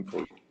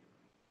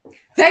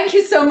Thank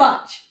you so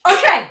much.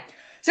 Okay,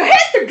 so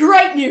here's the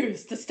great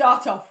news to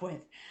start off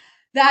with,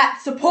 that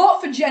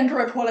support for gender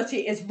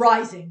equality is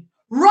rising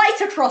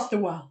right across the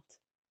world.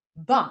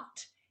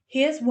 But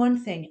here's one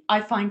thing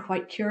I find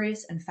quite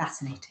curious and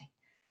fascinating.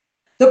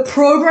 The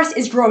progress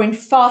is growing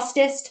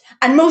fastest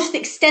and most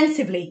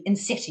extensively in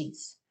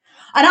cities.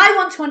 And I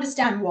want to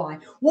understand why.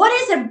 What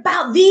is it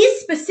about these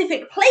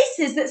specific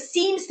places that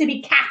seems to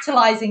be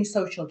catalyzing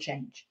social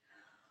change?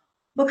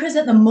 Because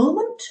at the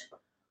moment,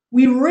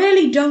 we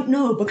really don't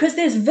know, because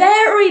there's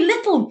very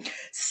little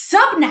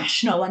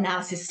subnational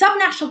analysis,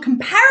 subnational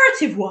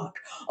comparative work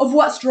of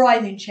what's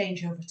driving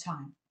change over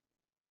time.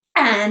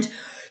 And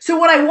so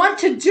what I want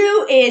to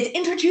do is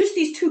introduce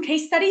these two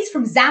case studies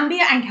from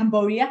Zambia and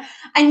Cambodia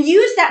and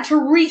use that to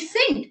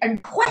rethink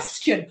and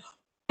question what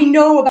we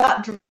know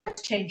about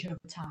change over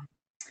time.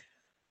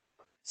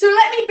 So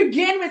let me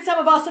begin with some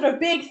of our sort of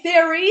big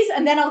theories,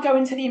 and then I'll go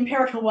into the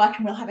empirical work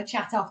and we'll have a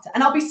chat after.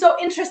 And I'll be so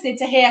interested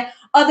to hear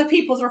other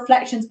people's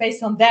reflections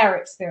based on their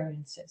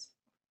experiences.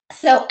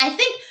 So I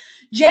think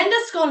gender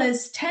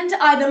scholars tend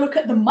to either look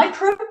at the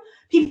micro,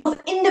 people's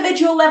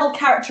individual level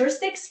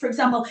characteristics. For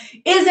example,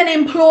 is an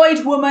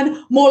employed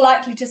woman more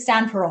likely to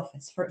stand for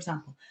office, for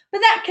example? But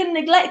that can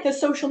neglect the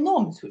social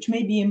norms, which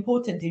may be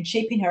important in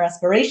shaping her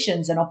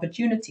aspirations and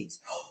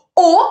opportunities.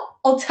 Or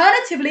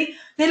alternatively,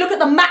 they look at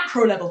the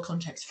macro level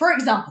context. For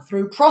example,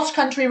 through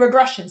cross-country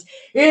regressions,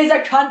 is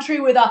a country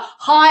with a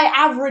high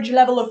average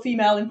level of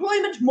female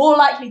employment more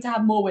likely to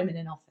have more women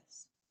in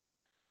office?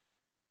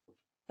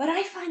 But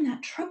I find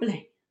that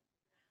troubling,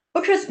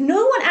 because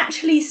no one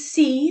actually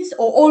sees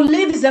or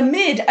lives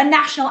amid a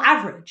national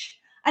average.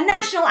 A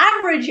national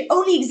average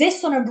only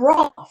exists on a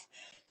graph.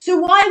 So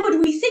why would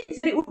we think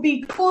that it would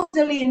be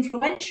causally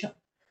influential?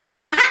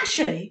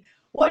 Actually,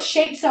 what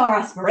shapes our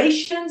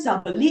aspirations,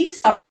 our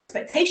beliefs, our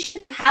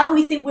expectations, how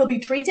we think we'll be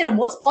treated and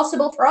what's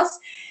possible for us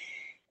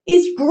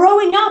is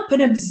growing up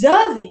and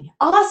observing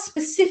our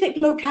specific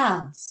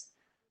locales,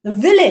 the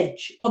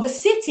village or the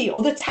city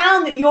or the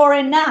town that you're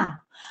in now.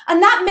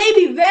 And that may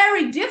be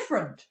very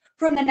different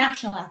from the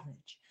national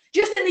average.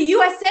 Just in the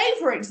USA,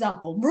 for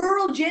example,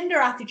 rural gender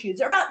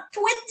attitudes are about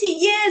 20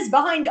 years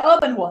behind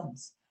urban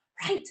ones,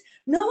 right?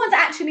 No one's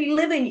actually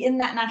living in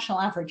that national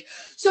average.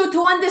 So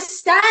to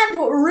understand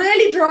what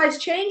really drives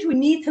change, we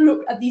need to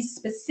look at these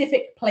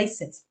specific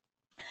places.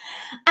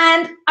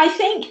 And I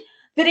think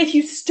that if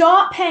you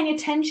start paying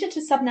attention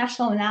to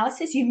subnational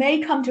analysis, you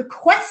may come to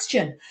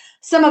question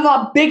some of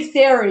our big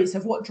theories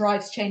of what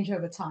drives change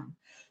over time.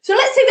 So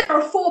let's say there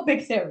are four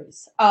big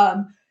theories.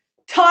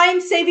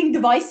 Time-saving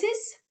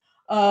devices,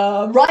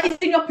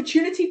 rising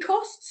opportunity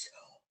costs,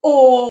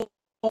 or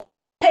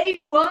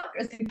paid work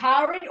as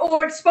empowering,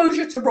 or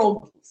exposure to role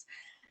models.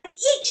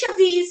 Each of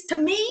these,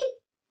 to me,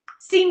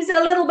 seems a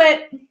little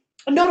bit,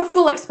 not a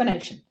full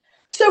explanation.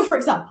 So, for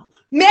example,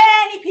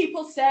 many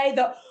people say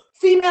that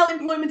female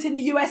employment in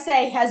the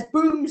USA has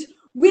boomed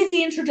with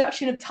the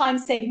introduction of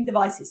time-saving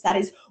devices, that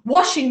is,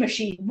 washing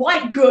machine,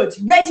 white goods,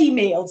 ready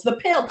meals, the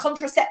pill,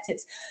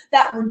 contraceptives,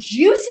 that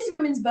reduces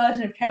women's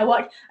burden of care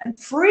work and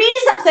frees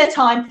up their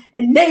time,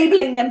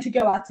 enabling them to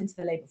go out into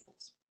the labor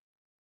force.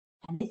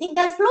 And I think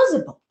that's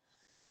plausible.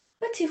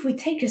 But if we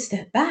take a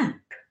step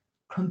back,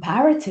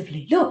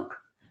 comparatively, look,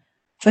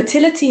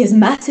 fertility has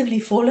massively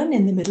fallen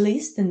in the Middle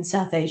East and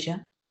South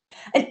Asia.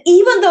 And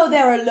even though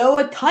there are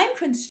lower time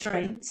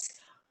constraints,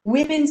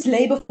 women's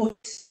labor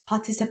force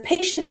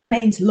participation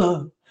remains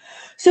low.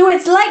 So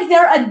it's like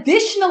there are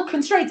additional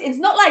constraints. It's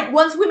not like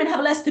once women have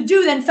less to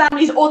do, then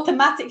families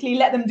automatically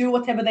let them do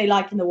whatever they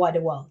like in the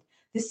wider world.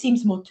 There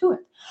seems more to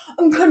it.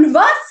 And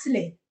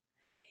conversely,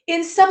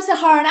 in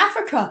sub-Saharan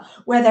Africa,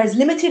 where there's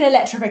limited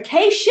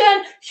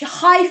electrification,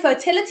 high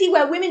fertility,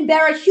 where women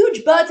bear a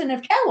huge burden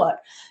of care work,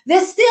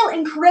 they're still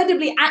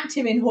incredibly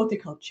active in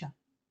horticulture,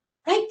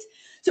 right?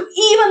 So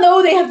even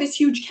though they have this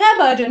huge care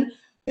burden,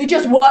 they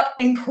just work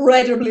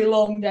incredibly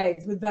long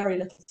days with very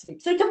little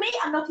sleep. So to me,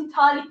 I'm not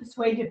entirely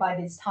persuaded by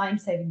these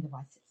time-saving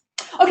devices.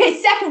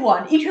 Okay, second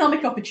one,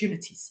 economic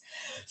opportunities.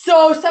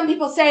 So some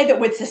people say that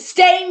with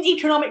sustained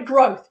economic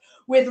growth,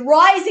 with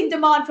rising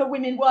demand for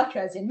women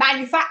workers in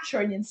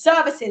manufacturing, in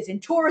services, in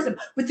tourism,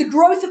 with the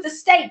growth of the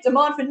state,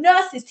 demand for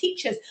nurses,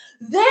 teachers,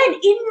 then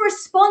in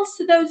response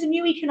to those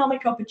new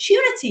economic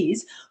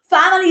opportunities,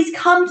 families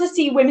come to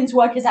see women's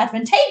work as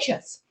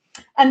advantageous,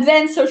 and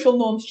then social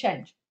norms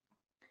change.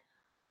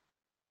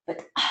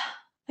 But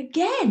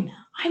again,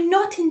 I'm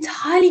not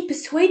entirely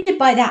persuaded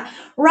by that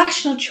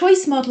rational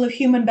choice model of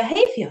human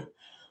behavior,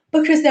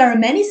 because there are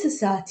many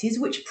societies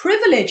which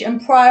privilege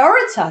and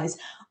prioritize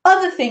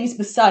other things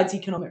besides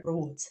economic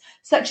rewards,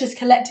 such as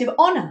collective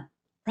honor,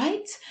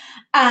 right?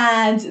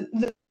 And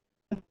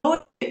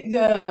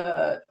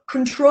the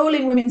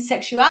controlling women's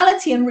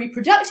sexuality and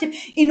reproductive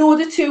in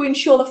order to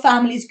ensure the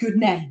family's good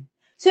name.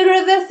 So there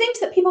are things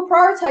that people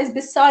prioritize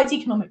besides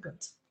economic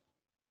goods.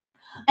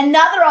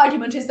 Another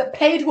argument is that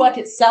paid work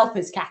itself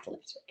is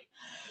catalytic.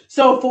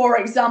 So, for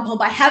example,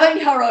 by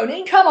having her own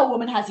income, a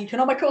woman has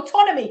economic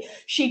autonomy.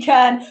 She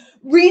can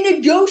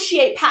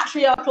renegotiate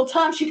patriarchal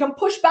terms. She can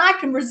push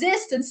back and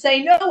resist and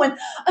say no.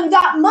 And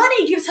that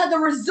money gives her the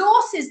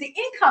resources, the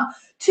income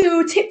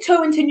to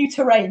tiptoe into new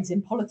terrains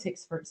in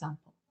politics, for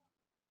example.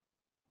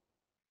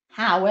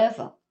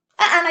 However,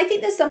 and I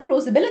think there's some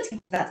plausibility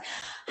to that.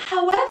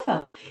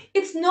 However,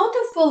 it's not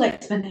a full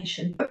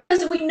explanation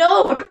because we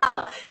know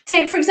about,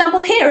 say, for example,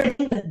 here in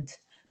England,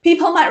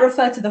 people might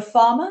refer to the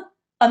farmer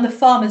and the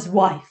farmer's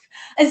wife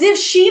as if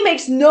she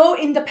makes no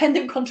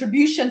independent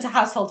contribution to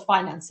household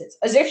finances,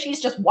 as if she's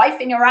just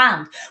wifing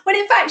around, when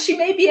in fact she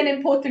may be an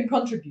important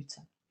contributor.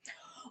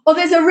 Or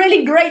there's a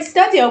really great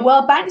study, a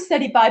World Bank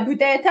study by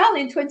Boudet et al.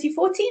 In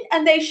 2014,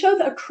 and they show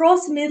that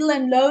across middle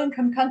and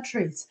low-income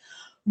countries,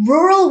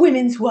 rural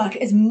women's work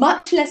is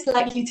much less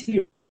likely to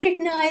be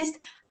recognized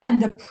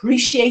and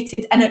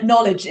appreciated and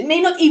acknowledged. It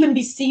may not even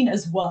be seen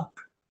as work.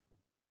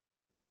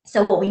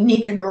 So what we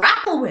need to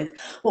grapple with,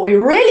 what we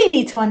really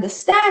need to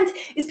understand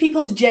is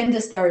people's gender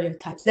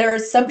stereotypes, their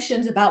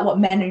assumptions about what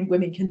men and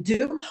women can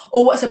do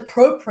or what's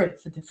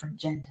appropriate for different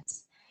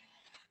genders.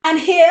 And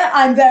here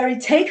I'm very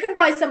taken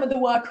by some of the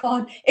work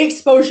on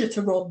exposure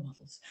to role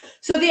models.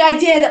 So the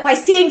idea that by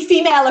seeing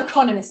female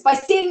economists, by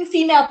seeing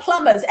female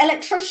plumbers,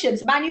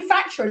 electricians,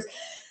 manufacturers,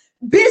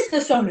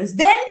 business owners,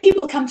 then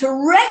people come to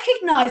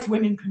recognize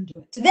women can do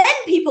it. Then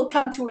people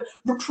come to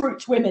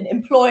recruit women,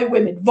 employ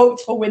women, vote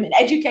for women,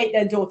 educate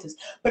their daughters,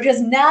 because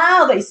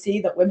now they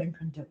see that women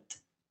can do it.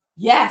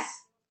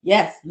 Yes,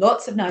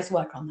 lots of nice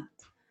work on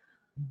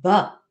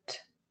that.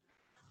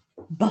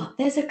 But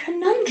there's a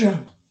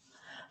conundrum.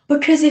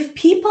 Because if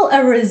people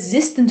are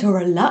resistant or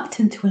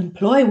reluctant to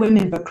employ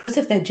women because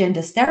of their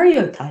gender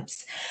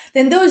stereotypes,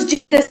 then those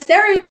gender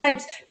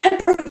stereotypes can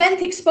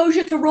prevent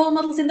exposure to role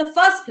models in the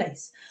first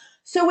place.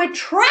 So we're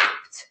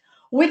trapped.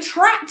 We're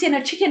trapped in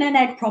a chicken and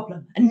egg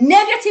problem, a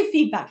negative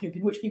feedback loop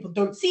in which people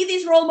don't see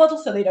these role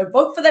models, so they don't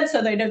vote for them,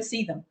 so they don't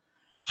see them.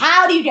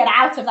 How do you get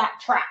out of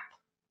that trap?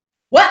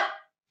 Well,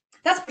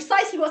 that's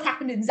precisely what's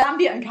happened in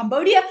Zambia and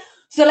Cambodia.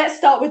 So let's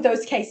start with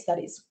those case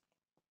studies.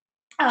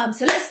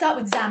 So let's start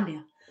with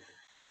Zambia.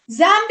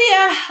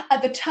 Zambia,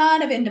 at the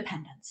turn of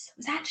independence,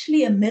 was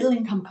actually a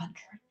middle-income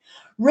country,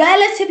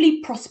 relatively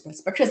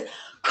prosperous because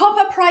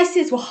copper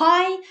prices were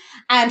high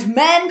and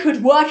men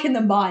could work in the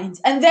mines,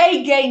 and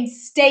they gained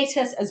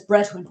status as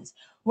breadwinners,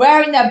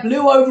 wearing their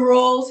blue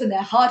overalls and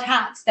their hard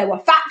hats. There were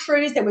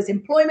factories, there was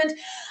employment,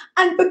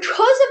 and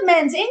because of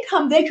men's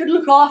income, they could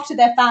look after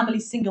their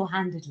families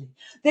single-handedly.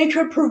 They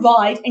could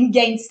provide and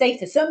gain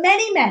status. So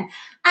many men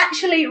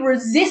actually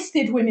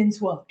resisted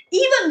women's work.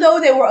 Even though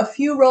there were a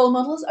few role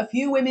models, a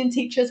few women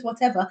teachers,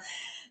 whatever,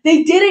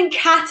 they didn't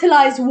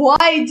catalyze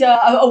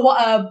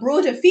a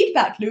broader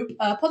feedback loop,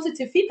 a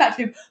positive feedback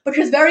loop,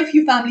 because very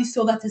few families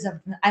saw that as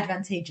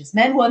advantageous.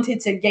 Men wanted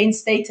to gain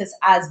status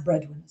as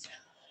breadwinners.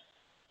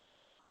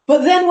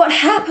 But then what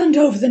happened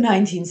over the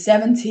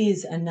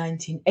 1970s and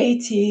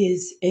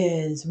 1980s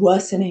is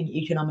worsening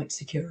economic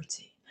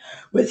security.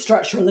 With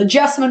structural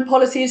adjustment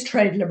policies,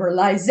 trade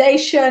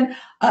liberalization,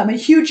 a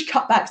huge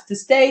cutbacks to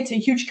state, a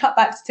huge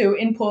cutbacks to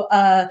import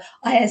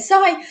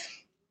ISI,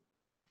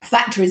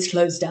 factories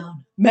closed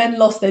down, men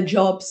lost their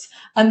jobs,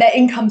 and their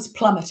incomes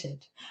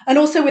plummeted. And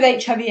also with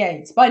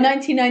HIV/AIDS. By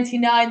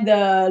 1999,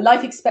 the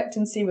life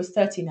expectancy was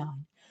 39.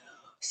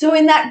 So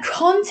in that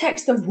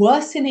context of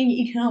worsening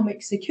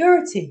economic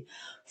security,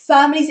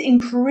 families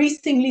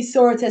increasingly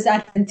saw it as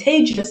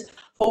advantageous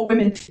for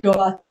women to go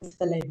out into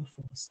the labor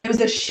force. There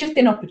was a shift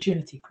in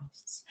opportunity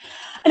costs.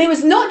 And it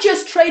was not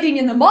just trading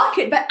in the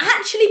market, but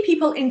actually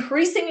people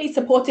increasingly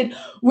supported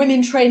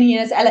women training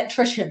as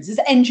electricians, as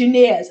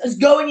engineers, as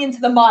going into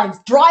the mines,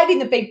 driving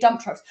the big dump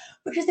trucks,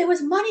 because there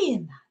was money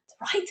in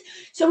that, right?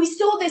 So we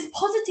saw this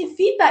positive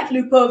feedback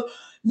loop of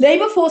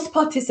labor force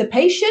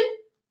participation.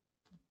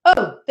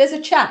 Oh, there's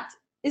a chat.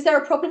 Is there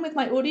a problem with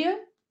my audio?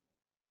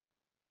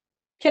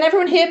 Can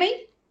everyone hear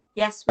me?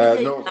 Yes.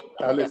 No,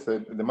 Alice,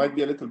 there might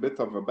be a little bit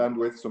of a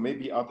bandwidth, so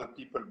maybe other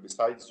people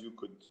besides you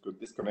could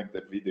disconnect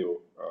that video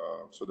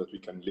so that we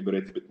can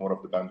liberate a bit more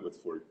of the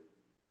bandwidth for you.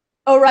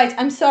 Oh, right.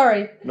 I'm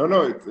sorry. No,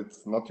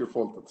 it's not your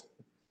fault.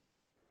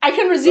 I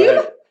can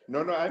resume?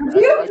 No, I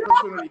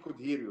personally could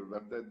hear you,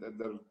 but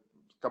there are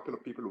a couple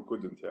of people who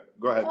couldn't. Yeah,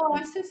 go ahead. Oh, please.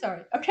 I'm so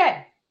sorry.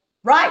 Okay.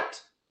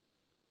 Right.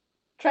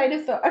 Train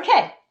of thought.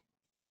 Okay.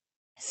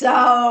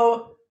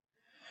 So,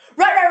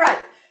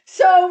 right.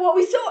 So what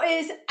we saw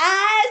is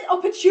as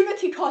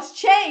opportunity costs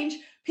change,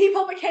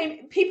 people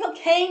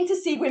came to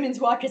see women's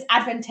work as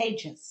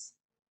advantageous,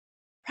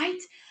 right?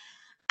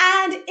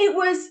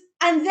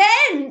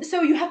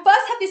 So you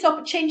first have this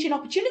change in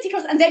opportunity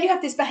costs, and then you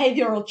have this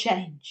behavioral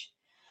change.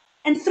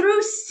 And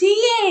through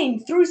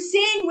seeing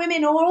women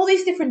in all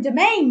these different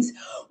domains,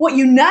 what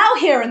you now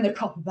hear in the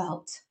Copper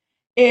Belt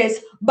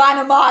is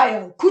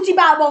Banamayo,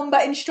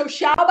 Kutibabomba Insto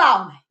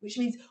Shaobaume, which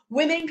means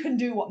women can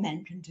do what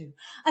men can do.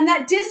 And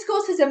that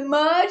discourse has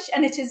emerged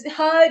and it is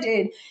heard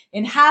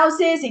in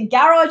houses, in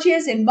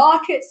garages, in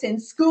markets, in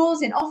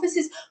schools, in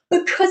offices,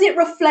 because it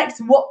reflects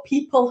what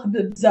people have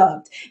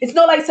observed. It's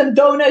not like some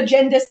donor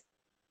gender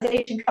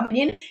coming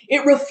in,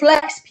 it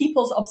reflects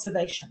people's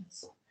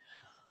observations.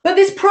 But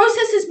this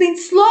process has been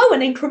slow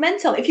and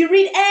incremental. If you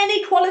read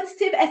any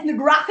qualitative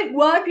ethnographic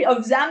work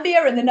of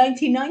Zambia in the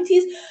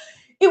 1990s,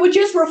 it would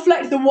just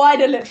reflect the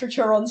wider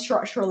literature on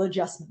structural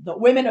adjustment, that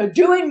women are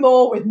doing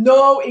more with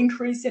no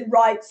increase in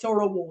rights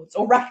or awards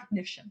or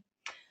recognition.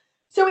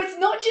 So it's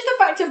not just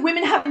the fact of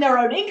women having their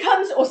own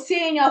incomes or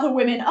seeing other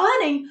women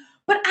earning,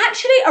 but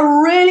actually a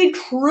really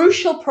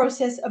crucial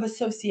process of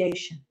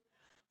association.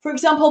 For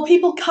example,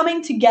 people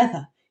coming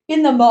together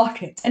in the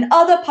market and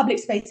other public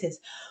spaces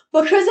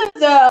because of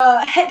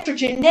the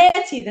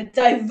heterogeneity, the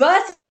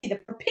diversity, the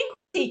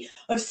propinquity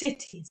of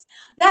cities.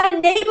 That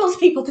enables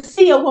people to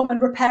see a woman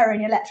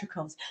repairing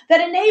electricals.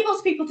 That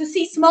enables people to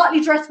see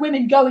smartly dressed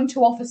women going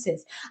to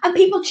offices. And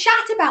people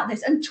chat about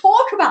this and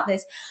talk about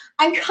this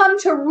and come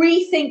to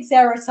rethink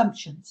their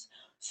assumptions.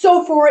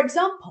 So, for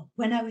example,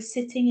 when I was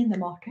sitting in the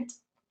market,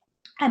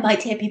 I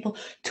might hear people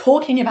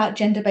talking about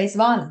gender-based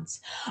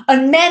violence.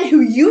 And men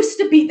who used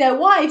to beat their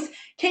wives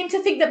came to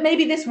think that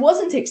maybe this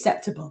wasn't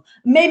acceptable.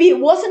 Maybe it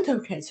wasn't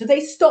okay. So they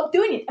stopped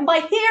doing it. And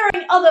by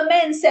hearing other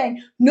men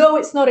saying, no,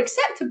 it's not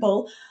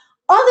acceptable,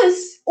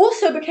 others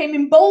also became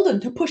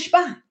emboldened to push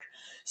back.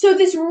 So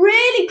this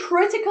really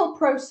critical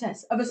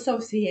process of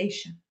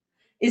association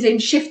is in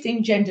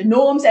shifting gender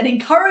norms and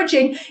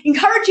encouraging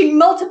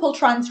multiple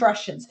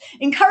transgressions,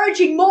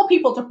 encouraging more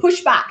people to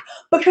push back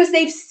because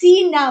they've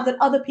seen now that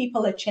other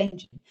people are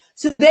changing.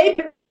 So they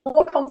become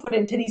more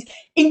confident in these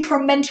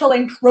incremental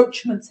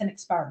encroachments and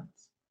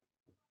experiments.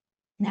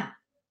 Now,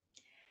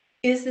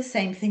 is the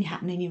same thing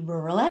happening in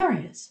rural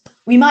areas?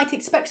 We might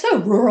expect so.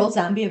 Rural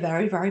Zambia,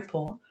 very, very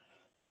poor.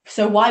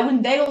 So why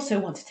wouldn't they also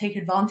want to take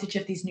advantage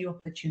of these new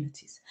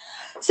opportunities?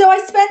 So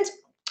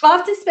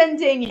after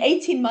spending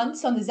 18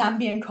 months on the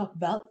Zambian copper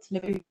belt,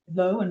 living with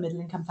low and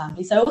middle income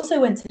families, I also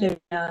went to live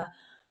in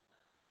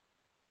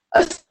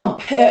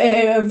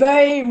a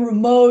very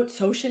remote,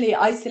 socially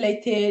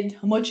isolated,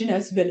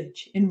 homogeneous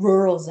village in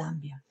rural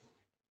Zambia.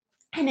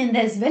 And in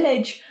this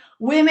village,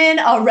 women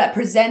are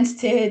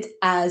represented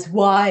as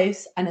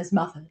wives and as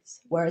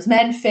mothers, whereas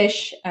men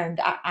fish and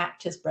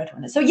act as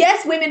breadwinners. So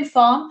yes, women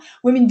farm,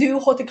 women do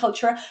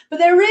horticulture, but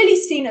they're really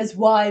seen as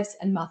wives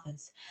and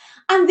mothers.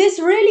 And this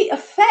really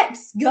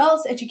affects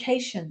girls'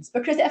 educations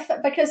because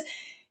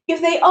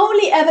if they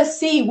only ever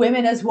see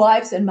women as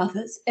wives and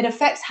mothers, it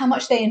affects how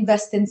much they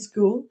invest in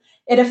school.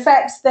 It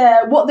affects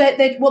what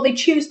they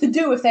choose to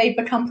do if they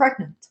become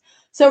pregnant.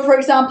 So, for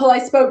example, I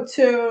spoke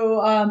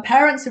to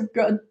parents of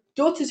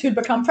daughters who'd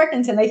become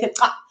pregnant, and they said,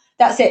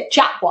 that's it,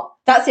 chapwa,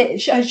 that's it,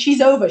 she's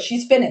over,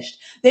 she's finished.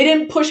 They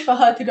didn't push for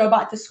her to go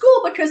back to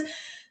school because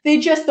they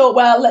just thought,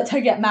 well, let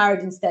her get married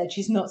instead.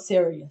 She's not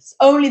serious.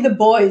 Only the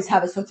boys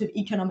have a sort of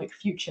economic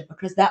future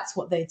because that's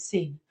what they'd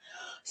seen.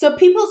 So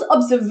people's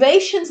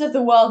observations of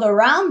the world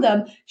around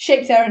them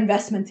shape their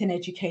investment in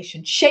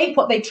education, shape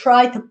what they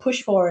try to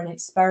push for and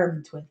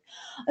experiment with.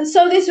 And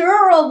so this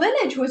rural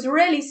village was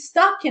really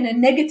stuck in a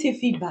negative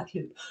feedback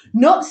loop,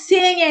 not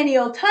seeing any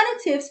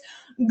alternatives.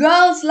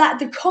 Girls lacked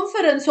the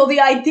confidence or the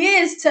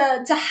ideas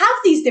to have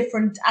these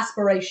different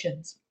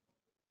aspirations.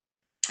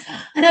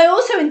 And I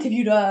also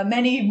interviewed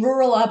many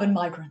rural urban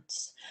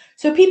migrants.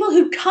 So people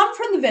who'd come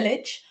from the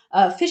village,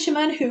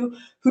 fishermen who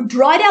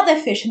dried out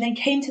their fish and then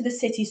came to the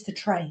cities to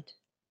trade.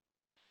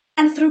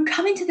 And through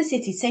coming to the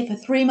cities, say for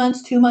 3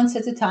 months, 2 months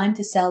at a time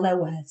to sell their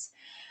wares,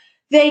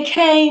 they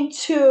came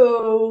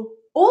to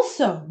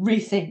also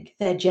rethink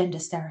their gender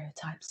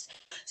stereotypes.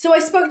 So I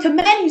spoke to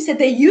men who said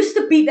they used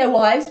to beat their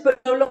wives,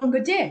 but no longer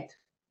did.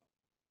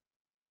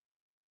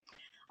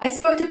 I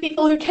spoke to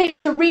people who came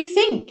to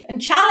rethink and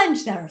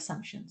challenge their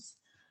assumptions.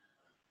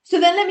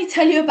 So then let me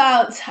tell you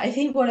about, I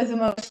think, one of the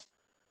most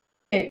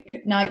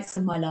nights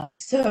of my life.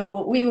 So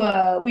we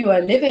were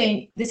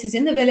living, this is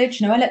in the village,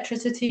 no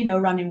electricity, no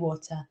running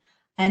water.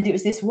 And it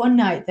was this one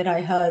night that I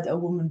heard a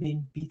woman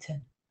being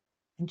beaten.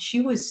 And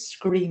she was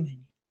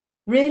screaming,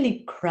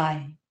 really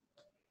crying.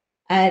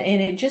 And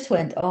it just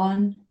went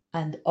on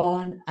and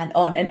on and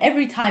on. And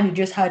every time you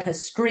just heard her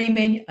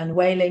screaming and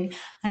wailing.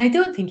 And I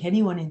don't think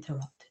anyone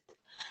interrupted.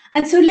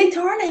 And so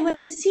later on, I went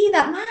to see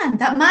that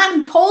man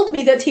who told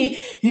me that he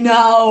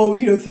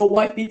thought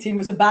wife beating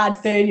was a bad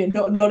thing and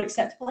not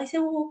acceptable. I said,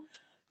 well,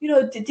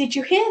 did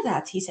you hear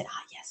that? He said,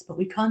 yes, but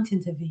we can't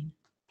intervene.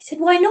 He said,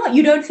 why not?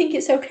 You don't think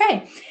it's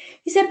okay?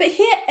 He said, but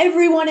here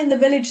everyone in the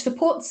village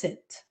supports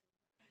it.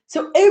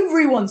 So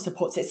everyone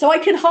supports it. So I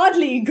can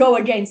hardly go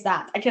against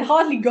that. I can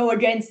hardly go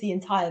against the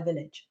entire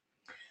village.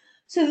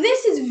 So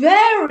this is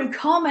very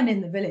common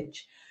in the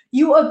village.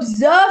 You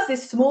observe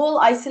this small,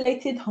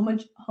 isolated,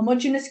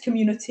 homogeneous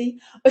community,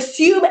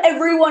 assume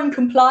everyone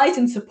complies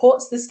and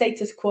supports the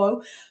status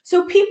quo.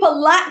 So people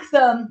lack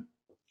the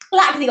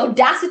lack the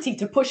audacity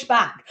to push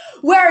back.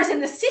 Whereas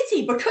in the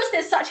city, because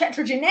there's such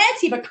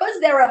heterogeneity, because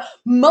there are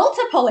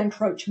multiple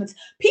encroachments,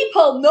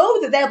 people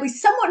know that there'll be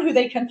someone who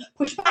they can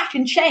push back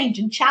and change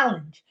and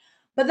challenge.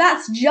 But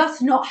that's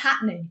just not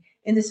happening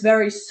in this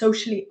very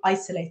socially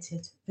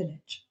isolated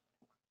village.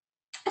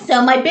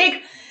 So my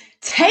big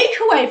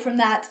takeaway from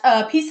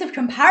that piece of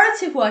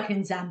comparative work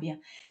in Zambia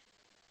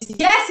is,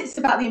 yes, it's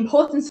about the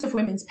importance of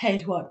women's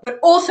paid work, but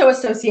also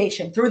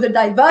association through the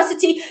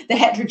diversity, the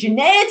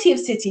heterogeneity of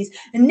cities,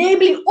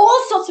 enabling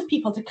all sorts of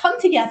people to come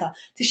together,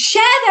 to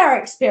share their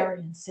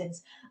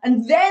experiences,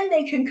 and then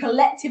they can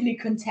collectively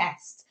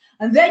contest.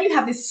 And then you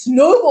have this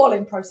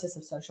snowballing process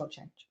of social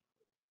change.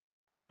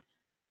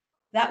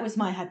 That was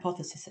my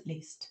hypothesis, at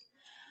least.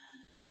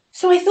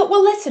 So I thought,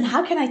 well, listen,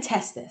 how can I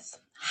test this?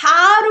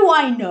 How do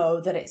I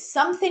know that it's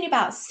something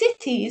about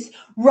cities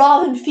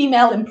rather than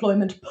female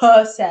employment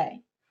per se?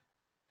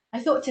 I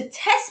thought, to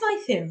test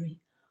my theory,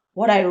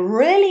 what I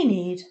really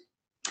need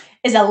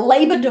is a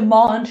labor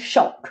demand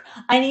shock.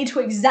 I need to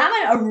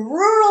examine a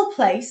rural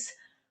place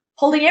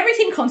holding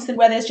everything constant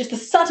where there's just a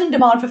sudden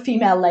demand for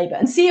female labor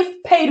and see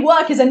if paid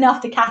work is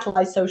enough to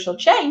catalyze social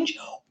change,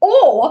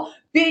 or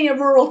being a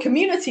rural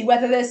community,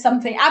 whether there's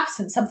something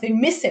absent, something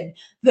missing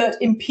that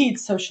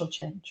impedes social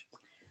change.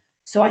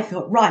 So I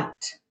thought, right,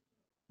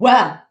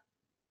 well,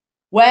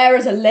 where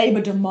is a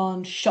labor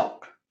demand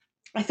shock?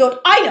 I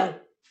thought, I know.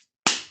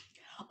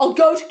 I'll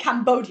go to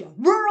Cambodia,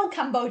 rural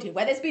Cambodia,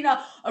 where there's been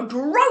a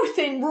growth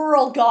in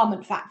rural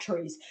garment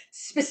factories,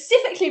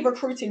 specifically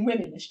recruiting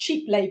women as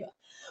cheap labor.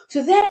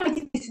 So then I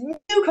did this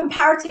new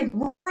comparative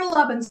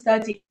rural-urban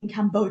study in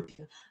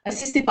Cambodia,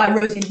 assisted by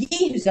Rosen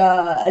Yi, who's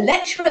a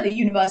lecturer at the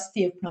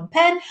University of Phnom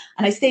Penh.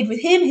 And I stayed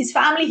with him, his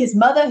family, his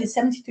mother, his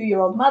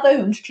 72-year-old mother,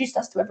 who introduced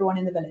us to everyone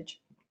in the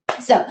village.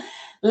 So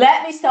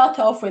let me start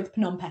off with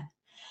Phnom Penh.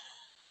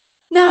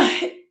 Now,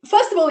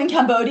 first of all, in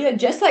Cambodia,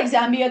 just like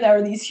Zambia, there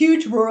are these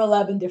huge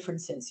rural-urban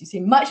differences. You see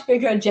much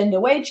bigger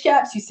gender wage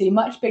gaps. You see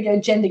much bigger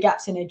gender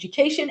gaps in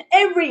education.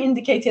 Every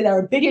indicator there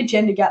are bigger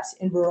gender gaps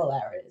in rural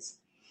areas.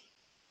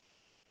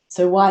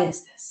 So why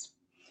is this?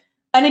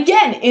 And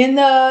again, in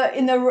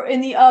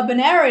the urban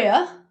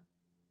area,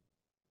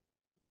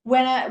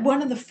 when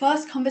one of the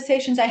first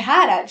conversations I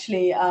had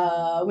actually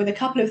with a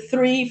couple of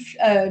three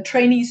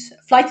trainees,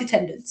 flight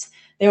attendants.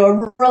 They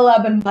were rural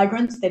urban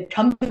migrants. They'd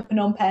come to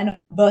Phnom Penh on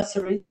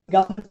bursaries,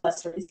 government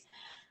bursaries.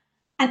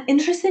 And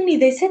interestingly,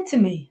 they said to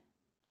me,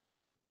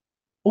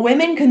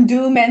 women can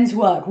do men's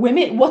work.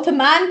 What a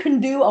man can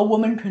do, a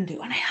woman can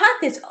do. And I heard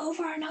this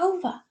over and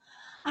over.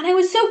 And I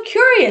was so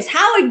curious,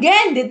 how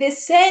again did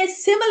this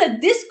similar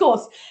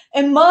discourse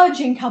emerge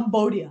in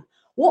Cambodia?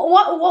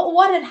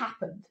 What had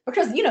happened?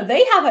 Because, you know,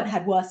 they haven't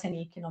had worsening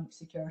economic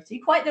security,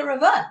 quite the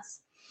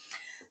reverse.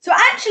 So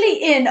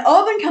actually in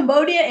urban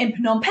Cambodia, in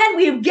Phnom Penh,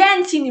 we have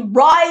again seen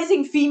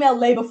rising female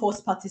labor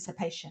force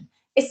participation,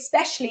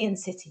 especially in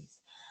cities.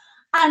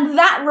 And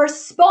that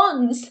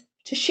responds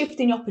to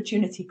shifting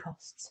opportunity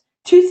costs.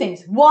 Two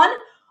things. One,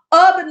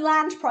 urban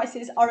land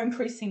prices are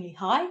increasingly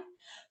high.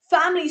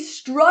 Families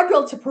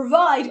struggle to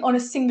provide on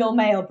a single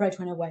male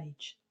breadwinner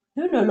wage.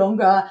 They're no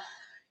longer,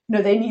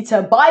 they need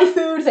to buy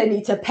food, they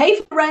need to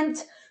pay for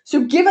rent.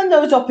 So given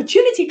those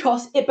opportunity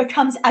costs, it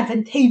becomes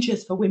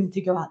advantageous for women to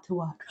go out to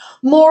work.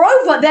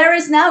 Moreover, there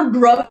is now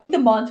growing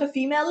demand for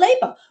female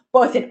labor,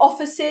 both in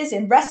offices,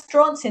 in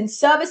restaurants, in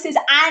services,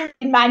 and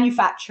in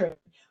manufacturing,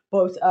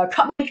 both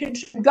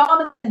garments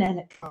and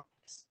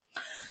electronics.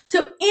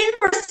 So in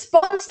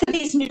response to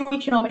these new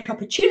economic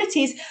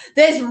opportunities,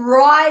 there's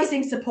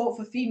rising support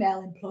for female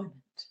employment.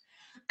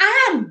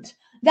 And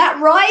that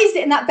rise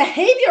in that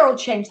behavioral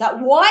change, that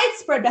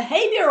widespread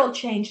behavioral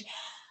change,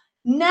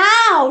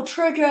 now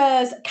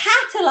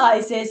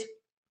catalyzes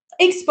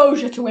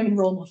exposure to women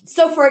role models.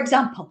 So for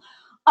example,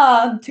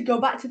 to go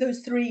back to those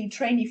three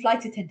trainee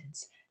flight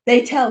attendants,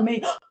 they tell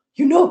me,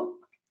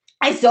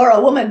 I saw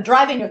a woman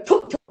driving a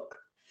tuk-tuk.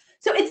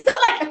 So it's not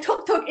like a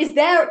tuk-tuk is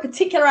their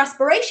particular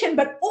aspiration,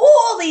 but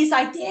all these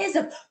ideas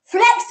of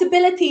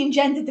flexibility and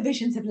gender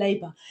divisions of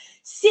labor,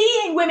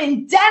 seeing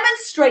women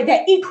demonstrate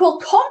their equal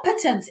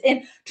competence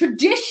in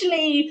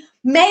traditionally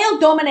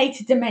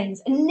male-dominated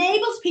domains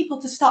enables people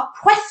to start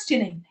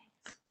questioning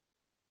things.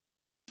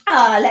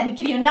 Let me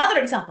give you another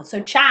example.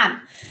 So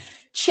Cham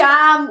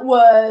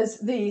was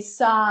the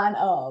son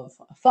of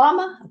a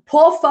farmer, a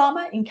poor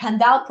farmer in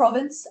Kandal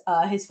province.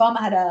 His father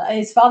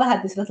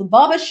had this little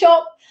barber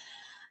shop.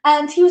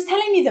 And he was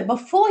telling me that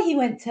before he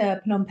went to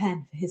Phnom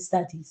Penh for his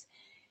studies,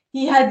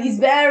 he had these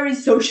very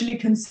socially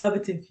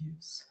conservative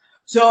views.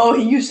 So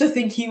he used to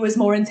think he was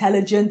more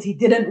intelligent. He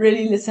didn't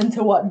really listen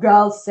to what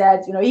girls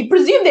said. He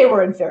presumed they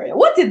were inferior.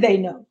 What did they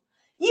know?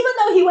 Even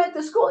though he went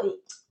to school,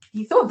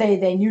 he thought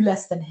they knew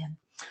less than him.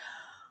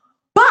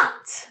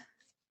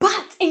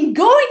 But in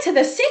going to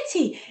the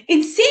city,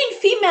 in seeing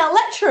female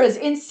lecturers,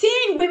 in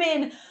seeing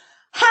women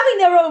having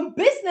their own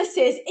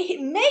businesses,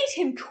 it made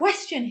him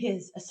question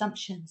his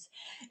assumptions.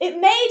 It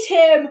made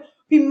him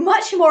be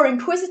much more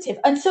inquisitive.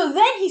 And so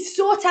then he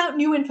sought out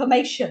new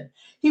information.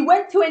 He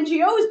went to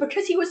NGOs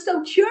because he was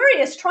so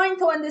curious, trying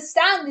to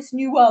understand this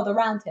new world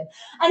around him.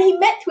 And he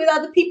met with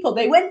other people.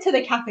 They went to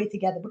the cafe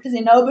together because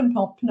in urban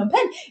Phnom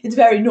Penh, it's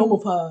very normal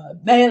for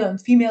male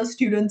and female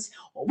students,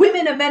 or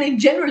women and men in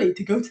generally,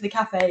 to go to the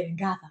cafe and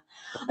gather.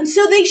 And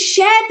so they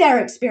shared their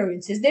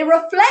experiences. They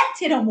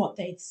reflected on what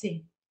they'd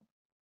seen.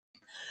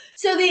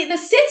 So the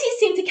city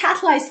seemed to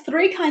catalyze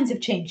three kinds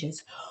of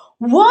changes.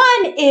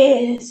 One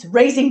is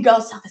raising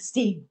girls'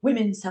 self-esteem,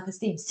 women's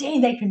self-esteem,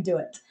 seeing they can do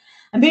it,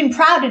 and being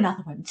proud in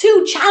other women.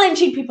 Two,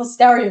 challenging people's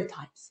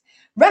stereotypes,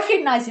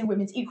 recognizing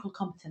women's equal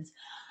competence.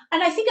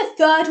 And I think a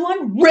third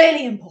one,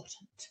 really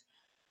important,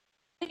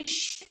 is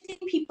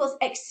shifting people's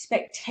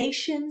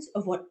expectations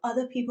of what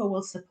other people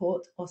will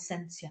support or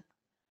censor.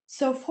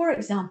 So, for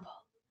example,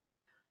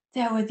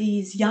 there were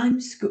these young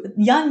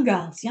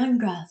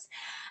girls,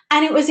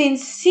 and it was in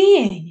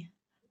seeing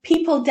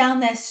people down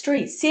their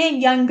street,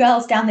 seeing young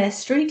girls down their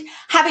street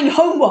having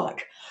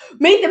homework,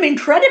 made them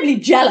incredibly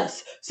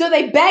jealous. So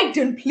they begged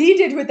and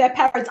pleaded with their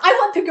parents, I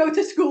want to go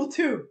to school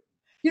too.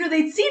 You know,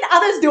 they'd seen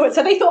others do it,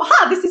 so they thought,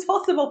 this is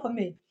possible for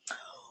me.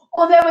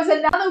 Or there was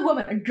another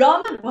woman, a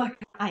garment worker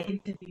I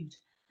interviewed,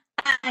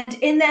 and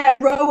in their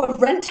row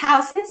of rent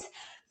houses,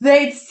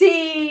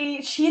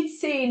 she'd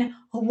seen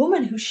a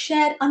woman who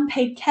shared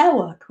unpaid care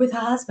work with her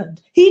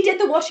husband. He did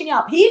the washing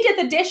up, he did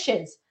the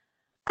dishes.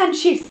 And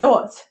she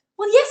thought,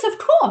 well, yes, of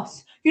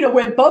course. You know,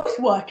 we're both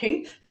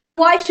working.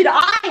 Why should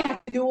I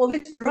have to do all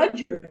this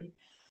drudgery?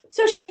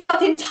 So she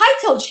felt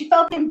entitled. She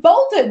felt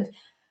emboldened.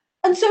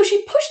 And so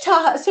she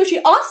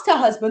asked her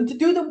husband to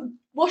do the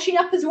washing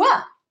up as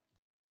well.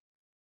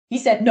 He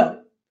said,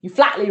 no, he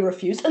flatly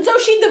refused. And so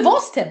she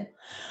divorced him.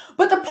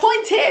 But the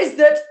point is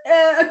that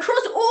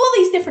across all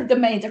these different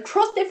domains,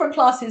 across different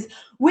classes,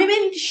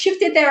 women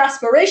shifted their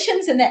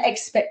aspirations and their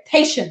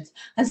expectations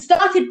and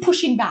started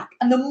pushing back.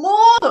 And the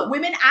more that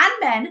women and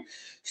men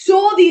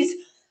saw these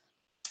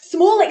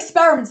small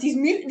experiments,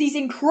 these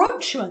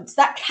encroachments,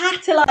 that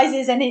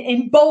catalyzes and it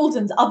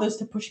emboldens others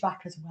to push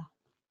back as well.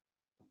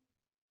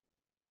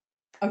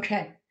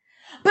 Okay.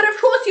 But of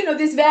course, you know,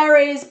 this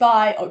varies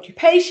by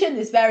occupation,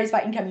 this varies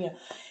by income. You know,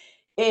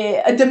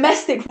 a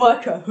domestic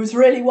worker who's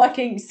really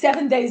working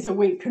 7 days a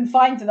week,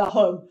 confined to the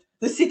home,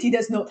 the city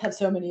does not have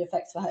so many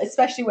effects for her,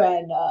 especially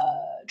when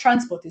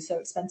transport is so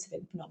expensive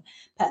in Phnom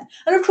Penh.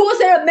 And of course,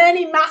 there are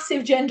many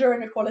massive gender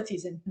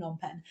inequalities in Phnom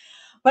Penh.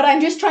 But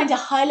I'm just trying to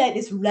highlight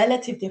this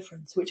relative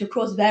difference, which of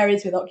course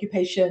varies with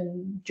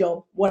occupation,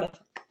 job, whatever.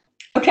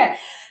 Okay,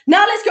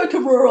 now let's go to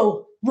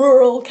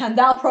rural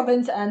Kandal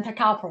province and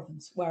Takao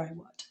province, where I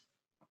worked.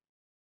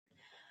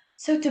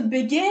 So to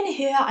begin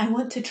here, I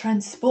want to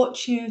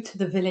transport you to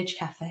the village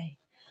cafe.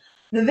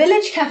 The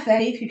village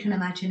cafe, if you can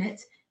imagine it,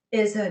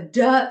 is a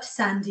dirt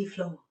sandy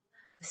floor.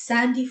 A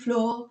sandy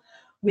floor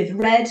with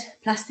red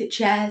plastic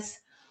chairs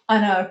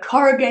and a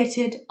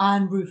corrugated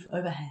iron roof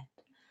overhead.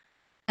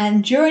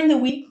 And during the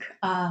week,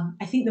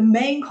 I think the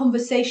main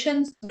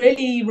conversations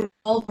really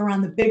revolve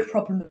around the big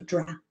problem of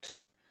drought.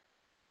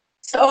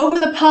 So over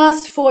the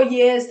past 4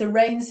 years, the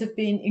rains have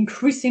been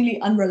increasingly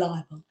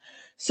unreliable.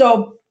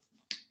 So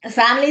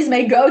families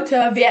may go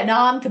to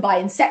Vietnam to buy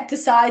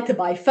insecticide, to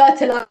buy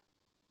fertilizer,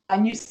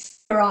 new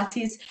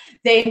varieties.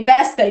 They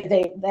invest,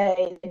 they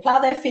plow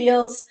their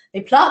fields,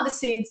 they plant the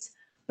seeds,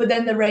 but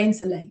then the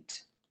rains are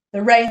late.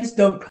 The rains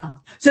don't come.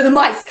 So the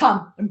mice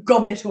come and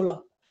gobble it all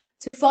up.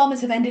 So farmers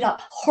have ended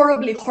up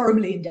horribly,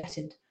 horribly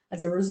indebted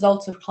as a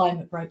result of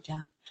climate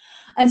breakdown.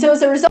 And so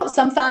as a result,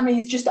 some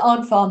families just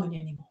aren't farming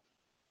anymore.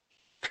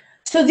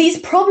 So these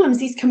problems,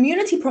 these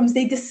community problems,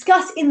 they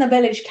discuss in the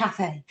village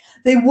cafe.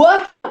 They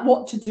work out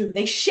what to do.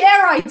 They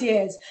share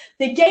ideas.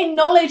 They gain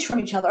knowledge from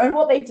each other. And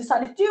what they've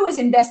decided to do is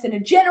invest in a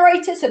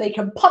generator so they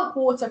can pump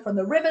water from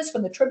the rivers,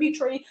 from the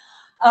tributary,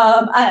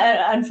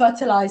 and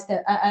fertilize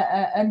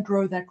and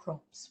grow their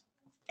crops.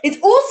 It's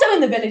also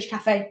in the village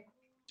cafe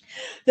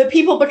that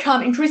people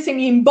become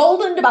increasingly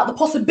emboldened about the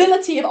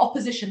possibility of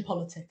opposition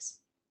politics.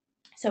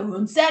 So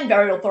Hun Sen,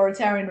 very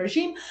authoritarian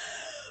regime.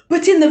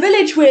 But in the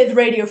village with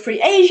Radio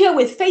Free Asia,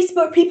 with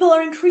Facebook, people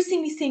are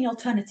increasingly seeing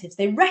alternatives.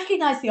 They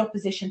recognize the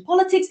opposition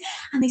politics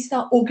and they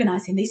start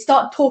organizing, they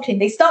start talking,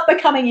 they start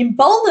becoming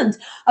emboldened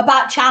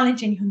about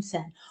challenging Hun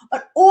Sen.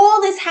 But all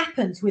this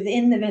happens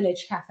within the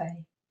village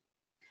cafe.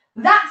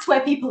 That's where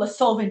people are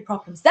solving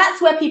problems.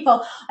 That's where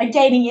people are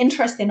gaining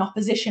interest in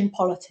opposition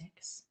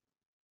politics,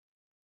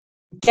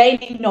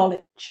 gaining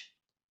knowledge.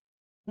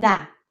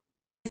 Now,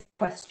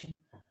 question: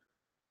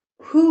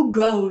 who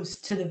goes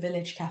to the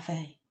village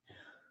cafe?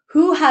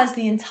 Who has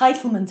the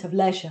entitlement of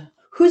leisure?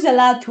 Who's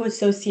allowed to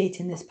associate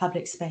in this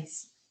public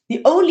space?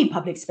 The only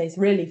public space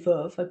really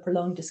for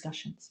prolonged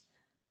discussions.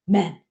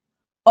 Men.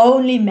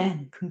 Only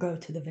men can go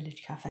to the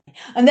village cafe.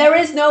 And there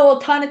is no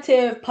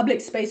alternative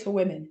public space for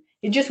women.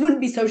 It just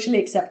wouldn't be socially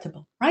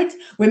acceptable, right?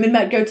 Women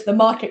might go to the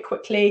market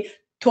quickly,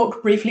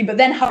 talk briefly, but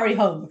then hurry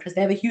home because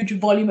they have a huge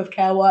volume of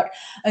care work.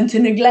 And to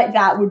neglect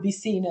that would be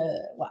seen,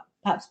 well,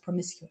 perhaps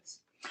promiscuous.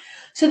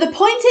 So the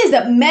point is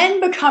that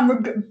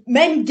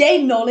men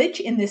gain knowledge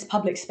in this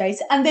public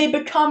space and they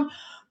become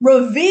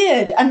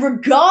revered and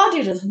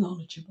regarded as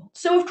knowledgeable.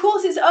 So, of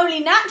course, it's only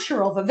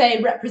natural that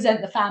they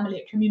represent the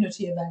family at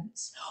community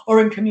events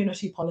or in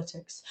community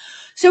politics.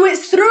 So,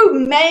 it's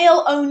through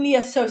male-only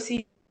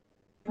association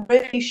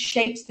really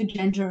shapes the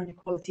gender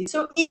inequality.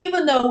 So,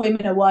 even though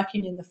women are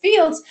working in the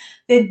fields,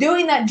 they're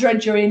doing that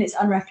drudgery and it's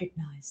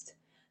unrecognized.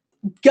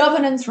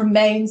 Governance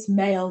remains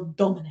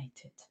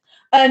male-dominated.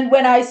 And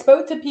when I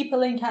spoke to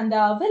people in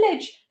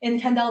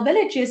Kandal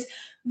villages,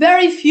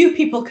 very few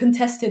people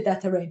contested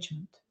that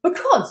arrangement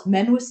because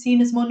men were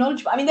seen as more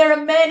knowledgeable. I mean, there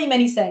are many,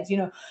 many sayings. You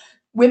know,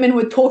 women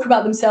would talk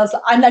about themselves,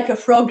 I'm like a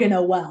frog in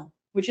a well,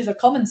 which is a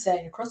common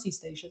saying across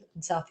East Asia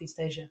and Southeast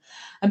Asia.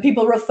 And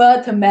people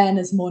referred to men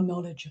as more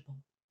knowledgeable.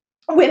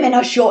 Women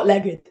are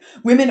short-legged.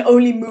 Women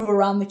only move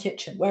around the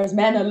kitchen, whereas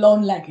men are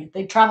long-legged.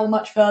 They travel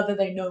much further.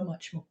 They know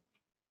much more.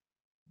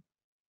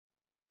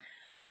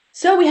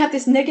 So we have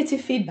this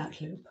negative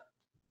feedback loop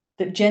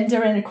that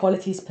gender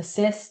inequalities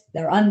persist,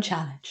 they're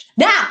unchallenged.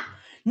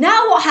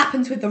 Now what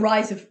happens with the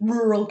rise of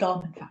rural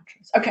garment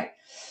factories? Okay,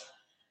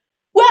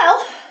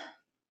 well,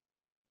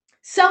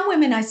 some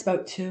women I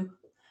spoke to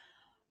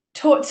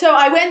taught, so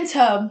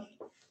I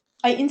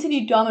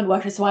interviewed garment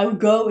workers, so I would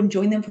go and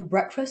join them for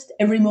breakfast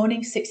every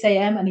morning, 6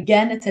 a.m. and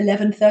again at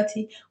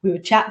 11:30. We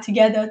would chat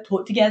together,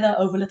 talk together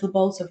over little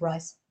bowls of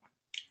rice.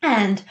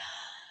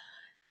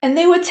 And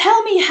they would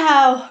tell me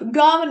how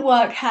garment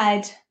work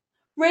had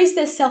raised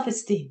their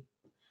self-esteem.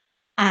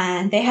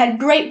 And they had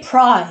great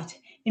pride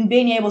in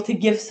being able to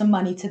give some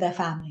money to their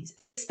families,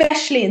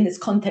 especially in this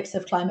context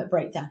of climate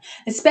breakdown,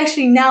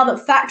 especially now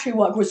that factory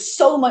work was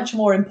so much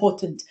more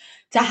important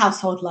to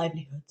household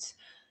livelihoods.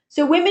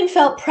 So women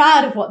felt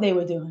proud of what they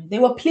were doing. They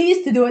were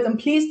pleased to do it and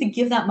pleased to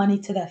give that money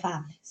to their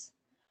families.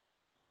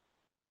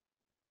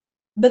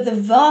 But the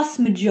vast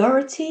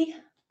majority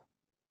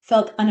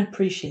felt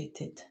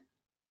unappreciated,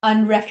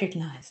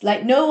 unrecognized,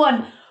 like no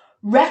one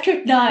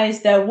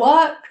recognized their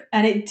work,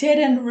 and it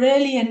didn't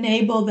really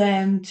enable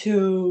them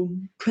to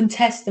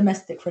contest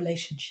domestic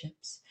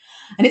relationships.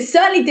 And it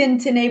certainly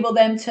didn't enable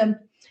them to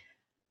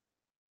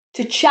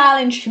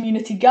challenge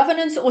community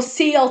governance or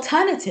see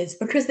alternatives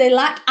because they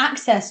lacked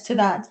access to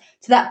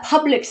that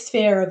public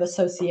sphere of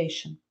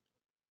association.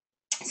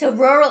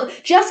 So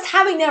just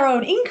having their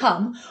own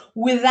income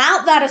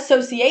without that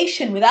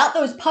association, without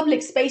those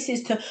public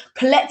spaces to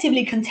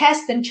collectively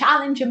contest and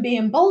challenge and be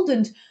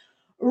emboldened,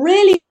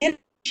 really didn't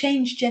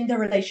change gender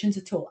relations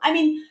at all. I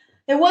mean,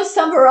 there was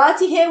some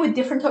variety here with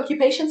different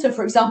occupations. So,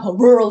 for example,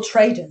 rural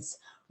traders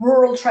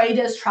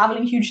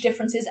traveling huge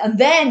differences and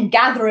then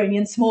gathering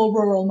in small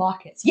rural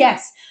markets.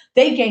 Yes,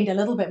 they gained a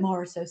little bit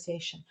more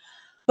association.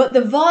 But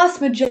the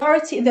vast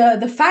majority,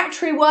 the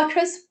factory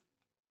workers,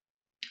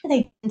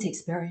 they didn't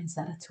experience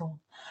that at all.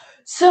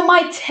 So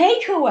my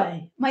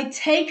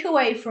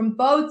takeaway from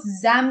both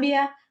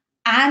Zambia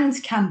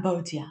and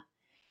Cambodia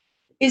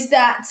is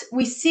that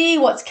we see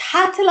what's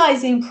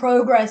catalyzing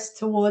progress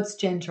towards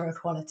gender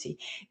equality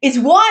is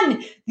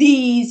one,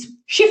 these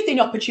shifting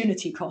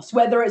opportunity costs,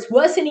 whether it's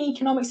worsening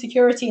economic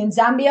security in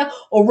Zambia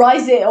or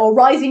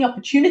rising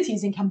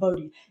opportunities in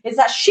Cambodia. It's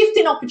that shift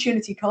in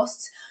opportunity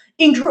costs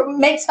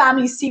makes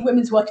families see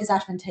women's work as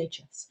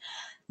advantageous.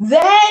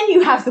 Then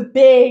you have the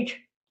big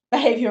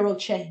behavioral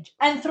change.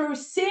 And through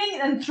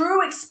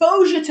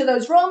exposure to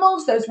those role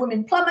models, those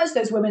women plumbers,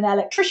 those women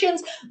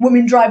electricians,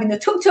 women driving the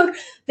tuk-tuk,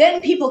 then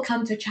people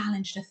come to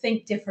challenge, to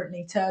think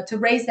differently, to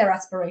raise their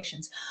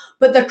aspirations.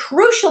 But the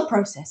crucial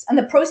process, and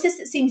the process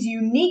that seems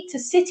unique to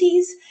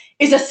cities,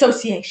 is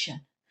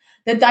association.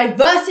 The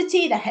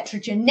diversity, the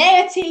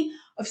heterogeneity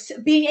of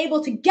being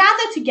able to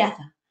gather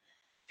together,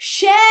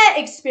 share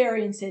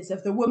experiences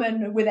of the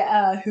woman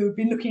who'd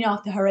been looking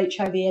after her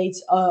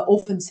HIV/AIDS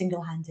orphan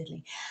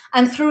single-handedly,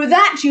 and through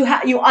that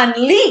you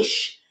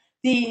unleash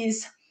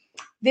this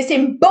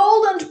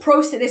emboldened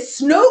process, this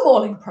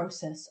snowballing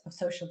process of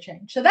social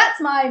change. So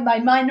that's my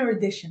minor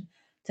addition,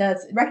 to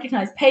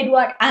recognize paid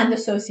work and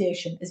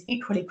association as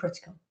equally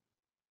critical.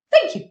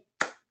 Thank you.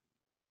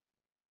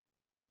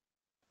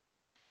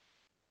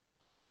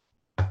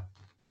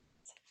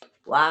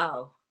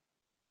 Wow,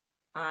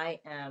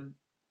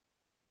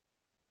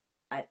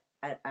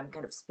 I'm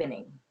kind of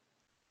spinning.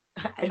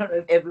 I don't know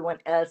if everyone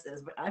else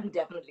is, but I'm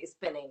definitely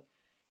spinning.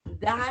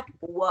 That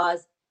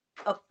was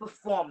a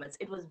performance.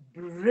 It was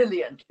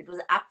brilliant. It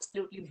was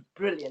absolutely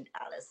brilliant,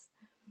 Alice.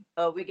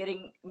 We're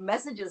getting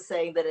messages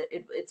saying that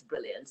it's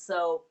brilliant.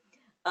 So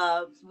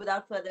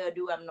without further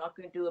ado, I'm not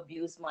going to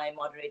abuse my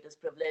moderator's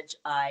privilege.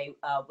 I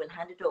will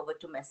hand it over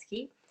to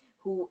Meski,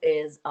 who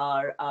is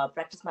our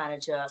practice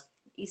manager,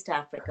 East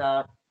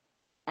Africa,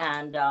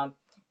 and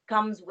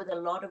comes with a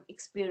lot of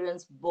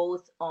experience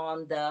both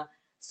on the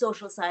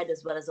social side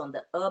as well as on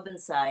the urban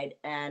side,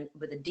 and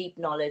with a deep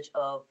knowledge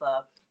of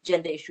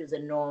gender issues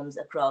and norms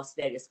across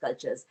various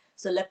cultures.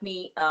 So let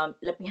me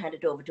hand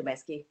it over to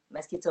Meski.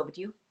 Meski, it's over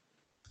to you.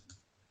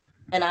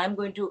 And I'm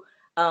going to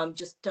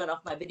just turn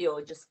off my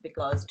video just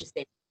because to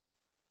say.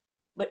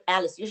 But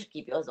Alice, you should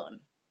keep yours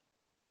on.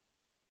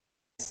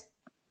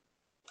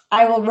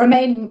 I will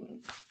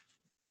remain.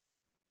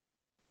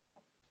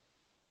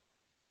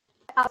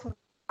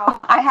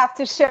 I have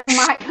to share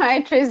my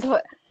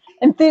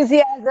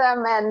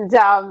enthusiasm, and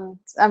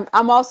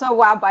I'm also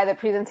wowed by the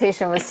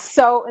presentation. It was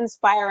so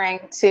inspiring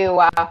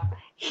to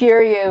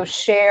hear you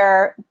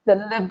share the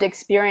lived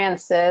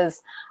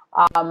experiences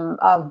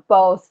of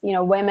both,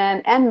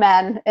 women and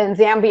men in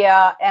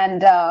Zambia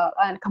and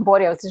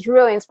Cambodia. It's just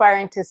really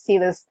inspiring to see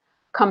this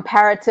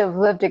comparative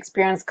lived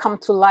experience come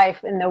to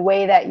life in the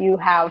way that you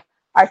have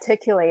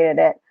articulated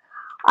it.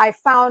 I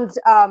found,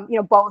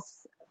 both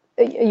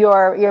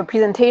your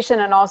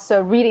presentation and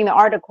also reading the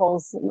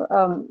articles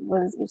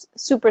was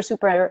super,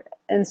 super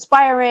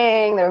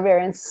inspiring. They were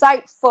very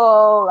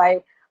insightful.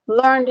 I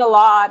learned a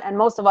lot, and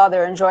most of all,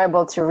 they're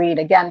enjoyable to read,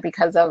 again,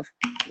 because of,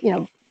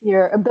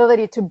 your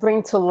ability to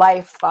bring to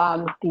life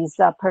these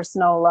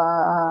personal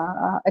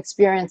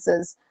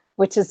experiences,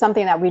 which is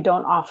something that we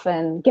don't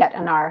often get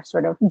in our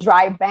sort of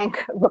dry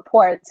bank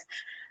reports.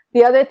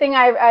 The other thing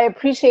I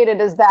appreciated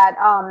is that,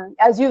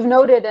 as you've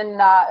noted in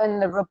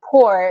the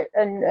report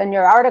and in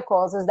your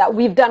articles, is that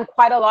we've done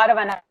quite a lot of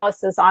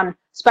analysis on,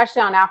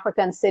 especially on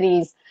African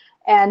cities,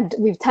 and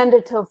we've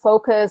tended to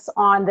focus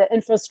on the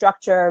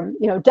infrastructure,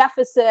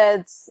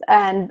 deficits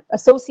and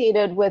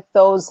associated with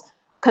those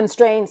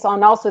constraints,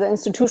 on also the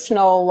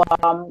institutional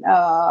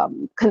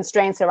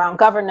constraints around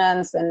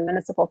governance and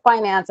municipal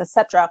finance,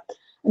 etc.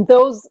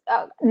 Those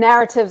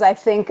narratives, I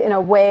think, in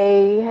a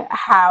way,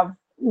 have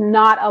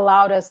not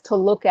allowed us to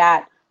look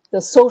at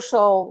the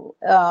social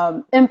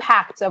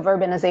impacts of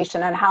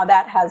urbanization and how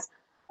that has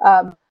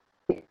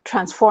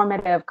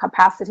transformative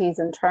capacities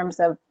in terms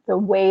of the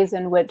ways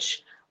in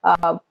which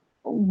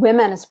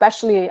women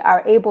especially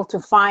are able to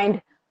find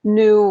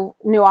new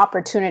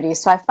opportunities.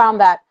 So I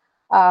found that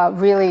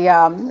really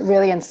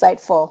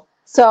insightful.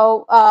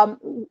 So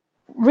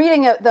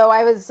reading it, though,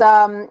 I was,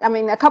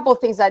 a couple of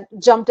things that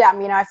jumped at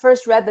me. I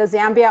first read the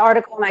Zambia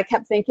article and I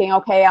kept thinking,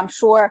 okay, I'm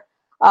sure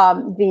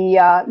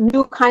the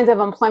new kinds of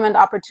employment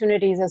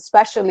opportunities,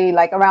 especially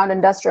like around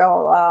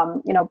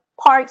industrial,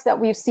 parks that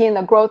we've seen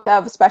the growth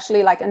of,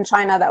 especially like in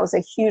China, that was a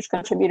huge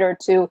contributor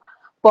to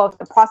both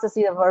the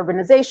processes of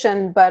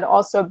urbanization, but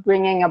also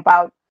bringing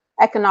about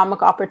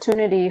economic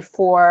opportunity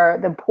for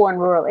the poor and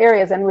rural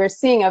areas. And we're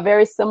seeing a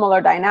very similar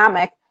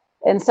dynamic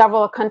in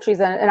several countries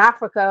in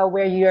Africa,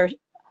 where you're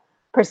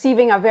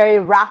perceiving a very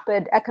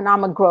rapid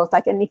economic growth.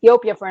 Like in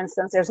Ethiopia, for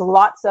instance, there's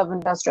lots of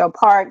industrial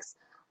parks,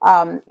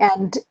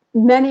 and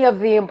many of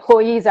the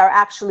employees are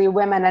actually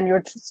women, and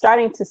you're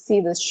starting to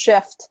see this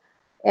shift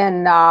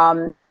in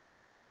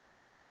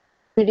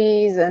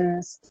communities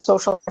and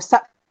social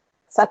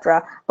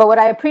etc. But what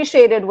I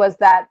appreciated was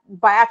that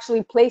by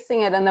actually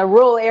placing it in the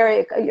rural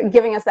area,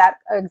 giving us that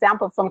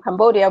example from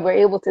Cambodia, we're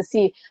able to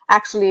see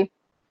actually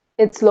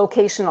it's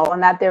locational,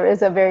 and that there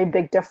is a very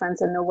big difference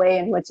in the way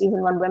in which,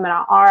 even when women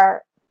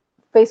are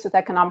faced with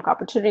economic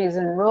opportunities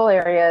in rural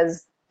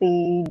areas,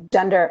 the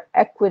gender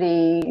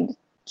equity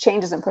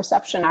changes in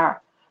perception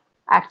are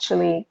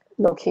actually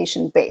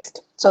location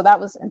based. So that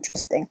was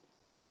interesting.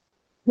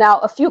 Now,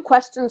 a few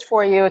questions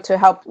for you to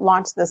help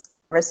launch this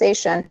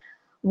conversation.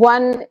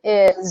 One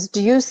is,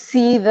 do you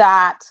see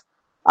that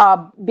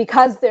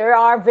because there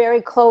are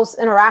very close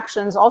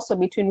interactions also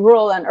between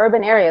rural and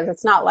urban areas,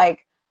 it's not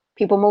like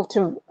people move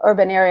to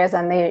urban areas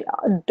and they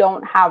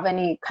don't have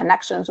any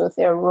connections with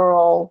their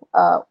rural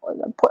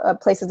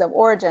places of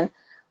origin.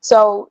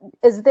 So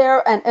is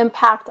there an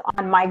impact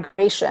on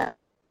migration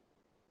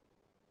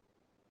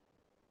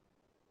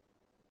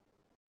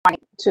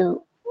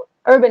to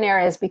urban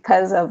areas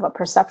because of a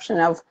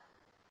perception of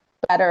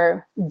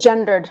better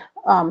gendered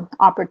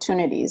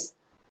opportunities?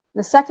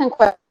 The second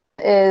question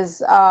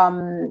is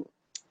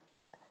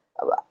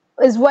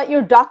what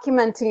you're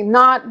documenting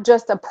not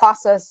just a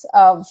process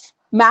of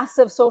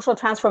massive social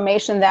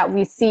transformation that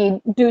we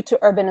see due to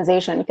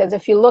urbanization? Because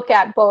if you look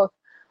at both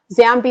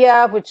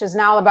Zambia, which is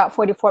now about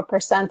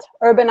 44%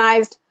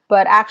 urbanized,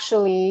 but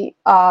actually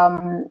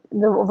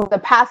over the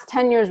past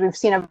 10 years, we've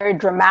seen a very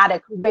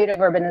dramatic rate of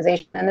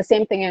urbanization. And the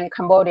same thing in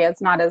Cambodia,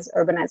 it's not as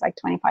urbanized, like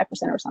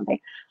 25% or something.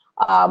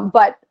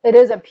 But it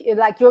is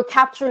like you're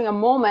capturing a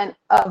moment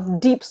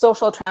of deep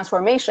social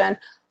transformation.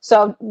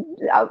 So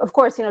of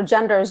course,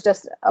 gender is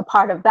just a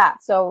part of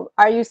that. So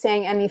are you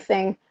saying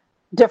anything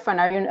different?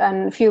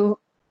 And if you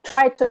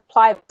try to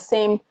apply the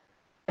same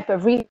type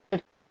of research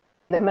in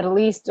the Middle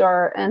East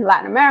or in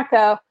Latin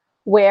America,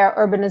 where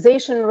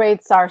urbanization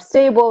rates are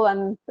stable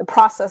and the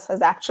process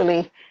has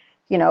actually,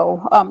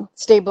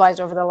 stabilized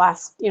over the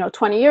last,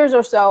 20 years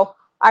or so,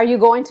 are you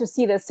going to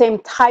see the same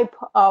type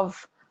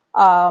of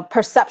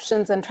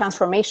perceptions and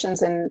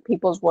transformations in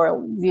people's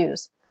world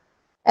views?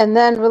 And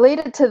then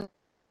related to,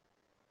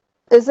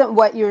 isn't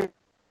what you're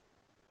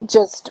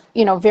just,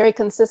 very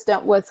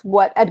consistent with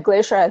what Ed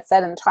Glaeser had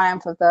said in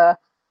Triumph of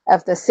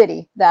the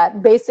City,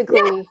 that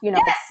basically, you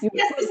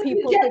put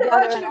people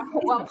together in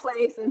one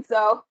place. And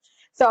so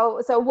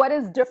what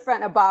is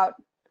different about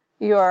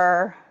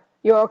your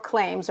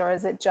claims, or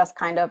is it just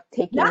kind of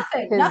taking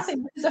nothing?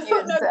 It's a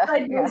footnote by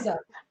Glaeser.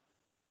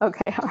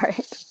 Okay, all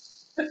right.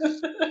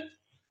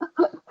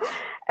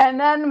 And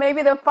then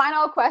maybe the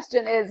final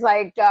question is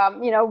like,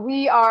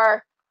 we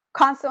are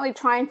constantly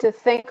trying to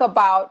think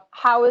about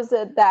how is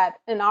it that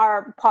in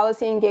our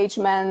policy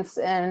engagements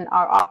and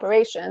our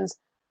operations,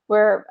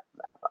 we're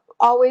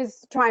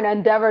always trying to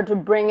endeavor to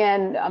bring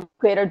in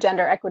greater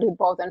gender equity,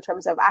 both in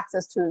terms of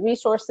access to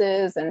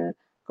resources and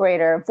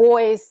greater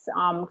voice,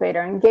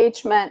 greater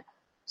engagement.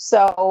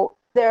 So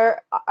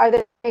are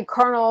there any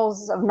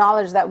kernels of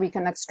knowledge that we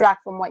can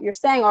extract from what you're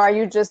saying, or are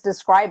you just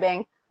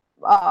describing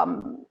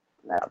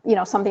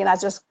something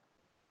that's just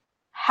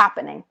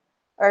happening?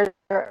 Or are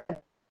there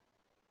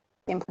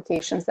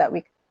implications that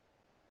we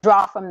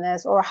draw from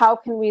this, or how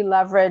can we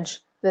leverage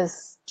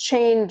this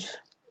change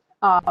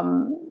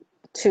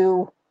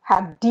to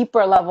have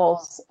deeper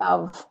levels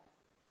of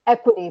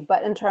equity,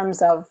 but in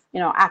terms of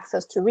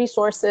access to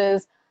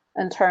resources,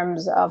 in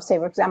terms of, say,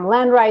 for example,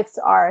 land rights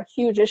are a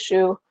huge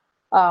issue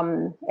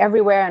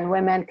everywhere, and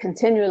women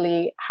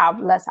continually have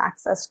less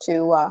access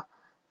to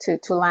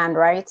land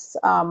rights,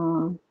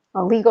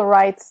 legal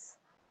rights,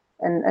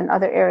 and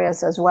other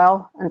areas as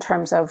well, in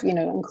terms of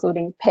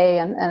including pay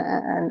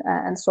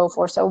and so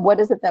forth. So what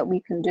is it that we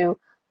can do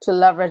to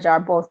leverage our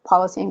both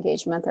policy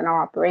engagement and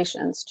our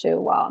operations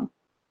to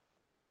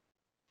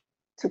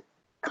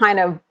kind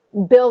of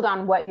build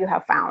on what you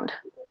have found?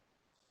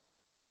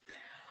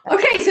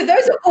 Okay, so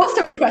those are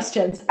awesome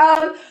questions.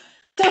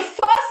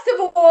 First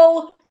of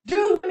all,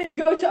 do women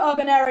go to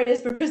urban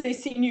areas because they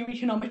see new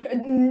economic,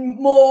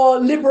 more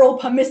liberal,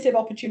 permissive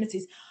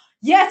opportunities?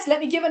 Yes, let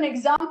me give an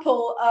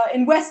example.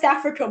 In West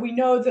Africa, we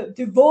know that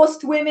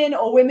divorced women,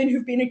 or women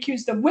who've been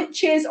accused of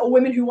witches, or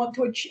women who want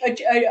to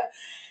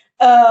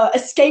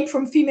escape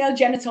from female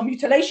genital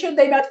mutilation,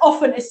 they might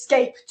often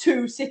escape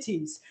to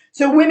cities.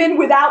 So women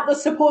without the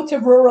support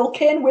of rural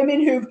kin, women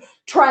who've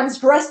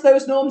transgressed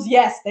those norms,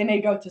 yes, they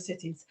may go to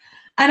cities.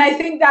 And I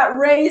think that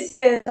raises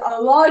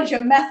a larger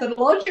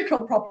methodological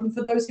problem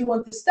for those who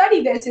want to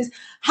study this, is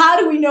how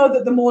do we know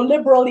that the more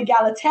liberal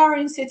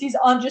egalitarian cities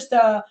aren't just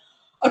a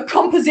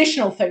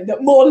compositional thing,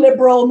 that more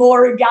liberal,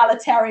 more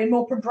egalitarian,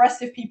 more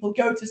progressive people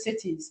go to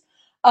cities?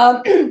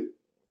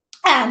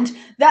 And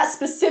that's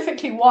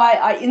specifically why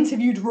I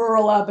interviewed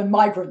rural-urban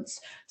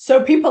migrants.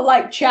 So people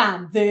like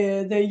Chan,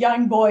 the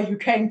young boy who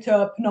came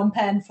to Phnom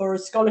Penh for a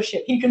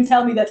scholarship, he can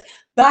tell me that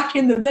back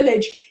in the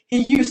village,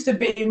 he used to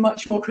be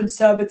much more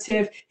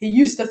conservative. He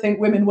used to think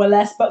women were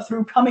less, but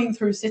coming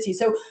through cities.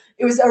 So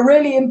it was a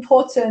really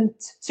important,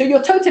 so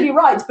you're totally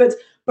right, but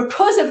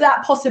because of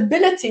that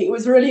possibility, it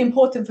was really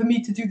important for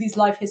me to do these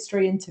life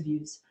history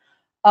interviews.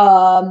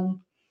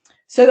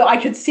 So that I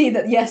could see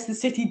that, yes, the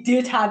city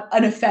did have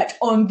an effect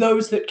on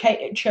those that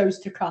chose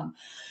to come.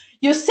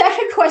 Your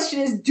second question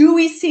is, do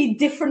we see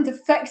different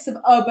effects of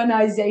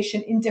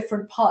urbanization in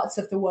different parts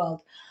of the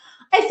world?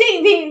 I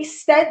think the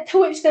extent to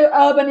which the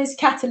urban is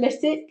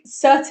catalytic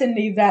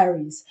certainly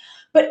varies.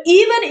 But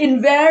even in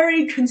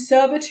very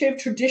conservative,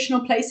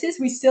 traditional places,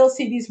 we still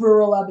see these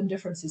rural-urban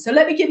differences. So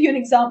let me give you an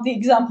example, the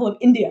example of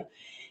India.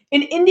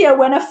 In India,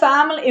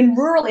 in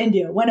rural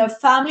India, when a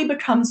family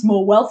becomes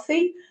more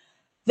wealthy,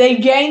 they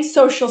gain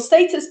social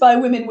status by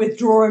women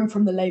withdrawing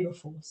from the labor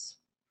force.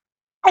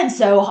 And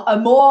so a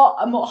more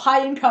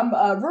high-income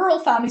rural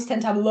families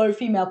tend to have low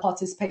female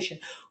participation.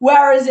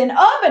 Whereas in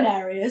urban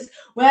areas,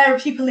 where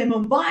people in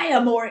Mumbai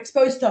are more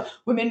exposed to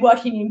women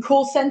working in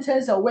call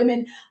centers, or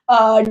women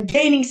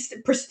gaining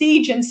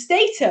prestige and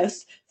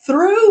status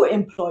through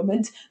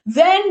employment,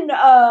 then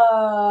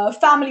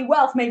family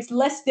wealth makes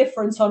less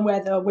difference on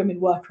whether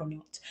women work or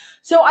not.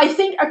 So I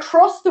think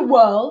across the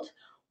world,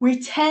 we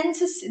tend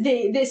to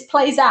see this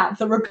plays out,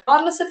 that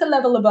regardless of the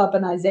level of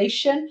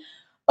urbanization,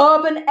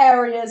 urban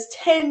areas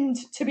tend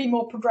to be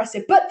more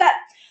progressive. But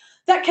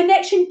that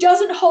connection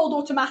doesn't hold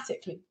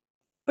automatically.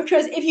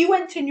 Because if you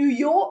went to New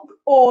York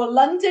or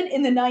London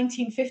in the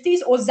 1950s,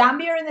 or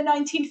Zambia in the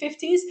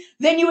 1950s,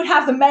 then you would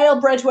have the male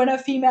breadwinner,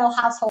 female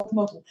household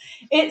model.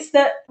 It's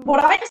that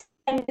what I'm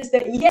saying is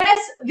that, yes,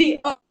 the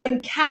urban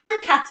can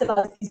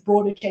catalyze these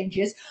broader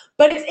changes,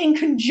 but it's in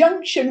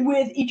conjunction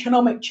with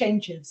economic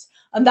changes.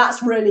 And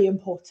that's really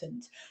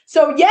important.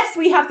 So yes,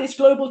 we have this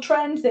global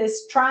trend,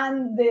 this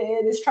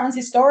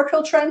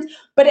trans-historical trend,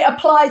 but it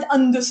applies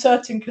under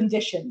certain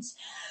conditions.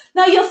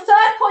 Now, your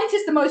third point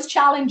is the most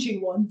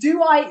challenging one.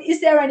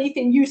 Is there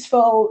anything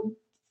useful?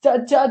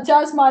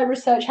 Does my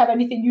research have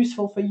anything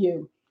useful for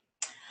you?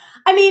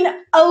 I mean,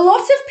 a lot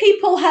of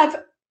people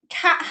have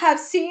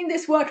seen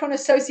this work on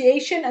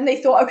association, and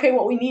they thought, okay,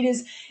 what we need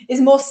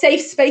is more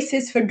safe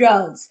spaces for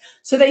girls.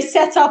 So they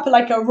set up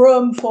like a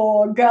room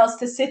for girls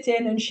to sit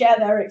in and share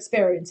their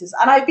experiences.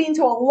 And I've been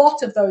to a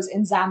lot of those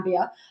in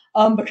Zambia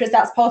because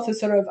that's part of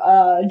sort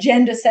of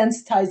gender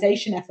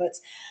sensitization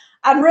efforts.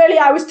 And really,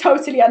 I was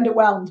totally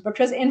underwhelmed,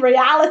 because in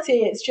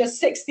reality, it's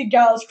just 60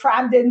 girls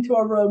crammed into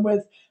a room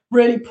with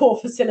really poor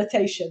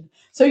facilitation.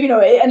 So,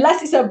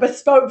 unless it's a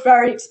bespoke,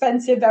 very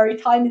expensive, very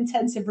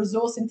time-intensive,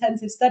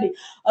 resource-intensive study,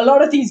 a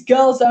lot of these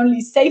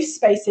girls-only safe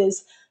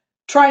spaces,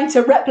 trying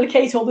to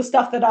replicate all the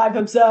stuff that I've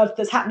observed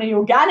that's happening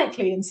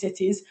organically in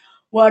cities,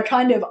 were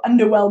kind of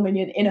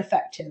underwhelming and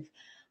ineffective.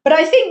 But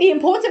I think the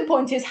important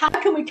point is, how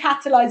can we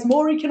catalyze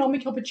more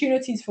economic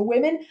opportunities for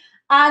women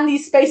and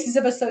these spaces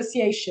of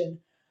association?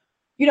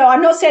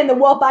 I'm not saying the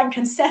World Bank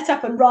can set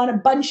up and run a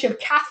bunch of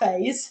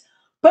cafes,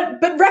 but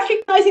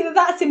recognizing that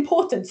that's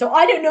important. So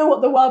I don't know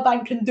what the World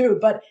Bank can do,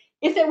 but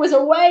if there was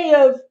a way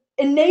of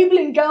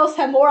enabling girls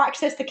to have more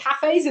access to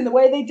cafes in the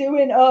way they do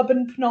in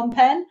urban Phnom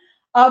Penh,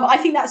 I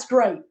think that's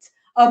great.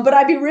 But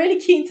I'd be really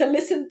keen to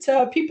listen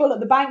to people at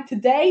the bank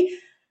today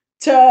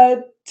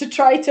to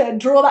try to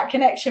draw that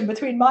connection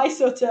between my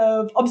sort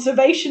of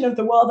observation of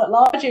the world at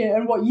large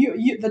and what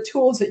you the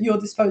tools at your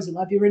disposal.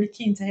 I'd be really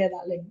keen to hear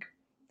that link.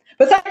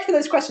 But thank you for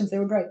those questions. They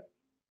were great.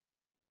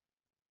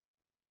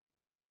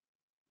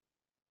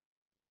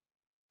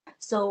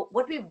 So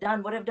what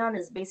I've done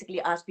is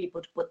basically ask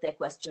people to put their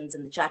questions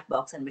in the chat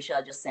box, and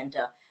Michelle just sent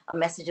a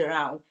message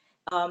around.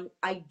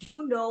 I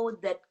do know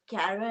that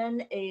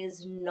Karen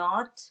is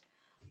not,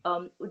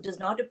 does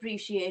not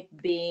appreciate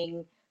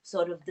being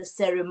sort of the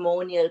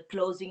ceremonial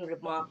closing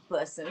remark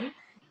person.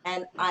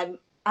 And I'm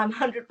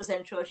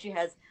 100% sure she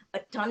has a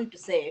ton to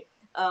say.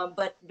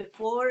 But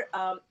before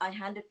I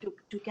hand it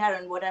to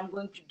Karen, what I'm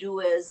going to do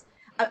is,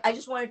 I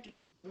just wanted to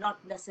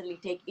not necessarily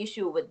take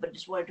issue with, but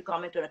just wanted to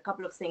comment on a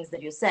couple of things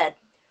that you said.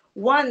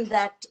 One,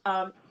 that,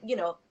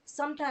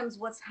 sometimes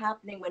what's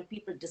happening when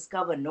people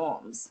discover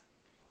norms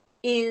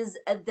is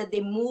that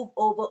they move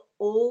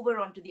over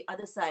onto the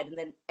other side, and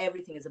then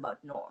everything is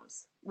about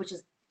norms, which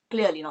is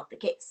clearly not the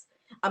case.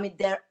 I mean,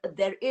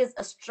 there is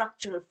a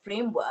structural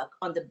framework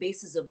on the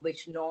basis of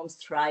which norms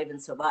thrive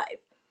and survive.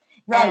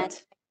 Right.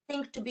 And I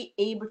think to be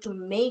able to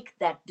make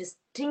that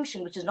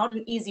distinction, which is not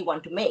an easy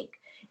one to make,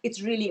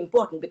 it's really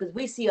important, because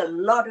we see a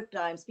lot of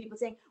times people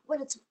saying,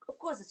 well, of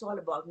course it's all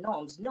about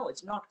norms. No,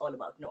 it's not all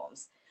about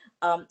norms.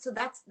 So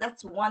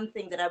that's one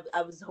thing that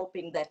I was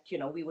hoping that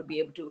we would be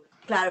able to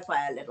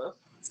clarify a little.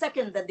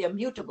 Second, that they're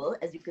mutable,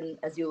 as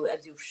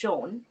you've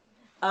shown.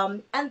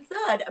 And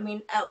third, I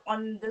mean,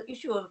 on the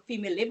issue of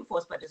female labor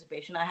force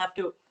participation,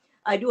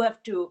 I do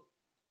have to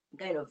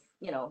kind of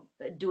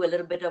do a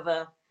little bit of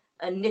a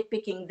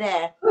nitpicking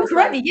there. Oh,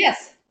 correctly,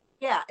 yes.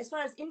 Yeah, as far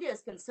as India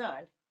is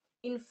concerned,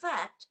 in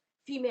fact,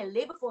 female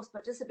labor force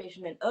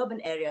participation in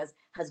urban areas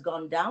has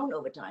gone down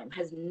over time,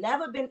 has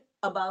never been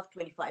above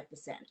 25%.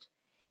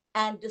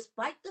 And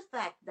despite the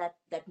fact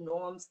that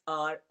norms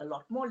are a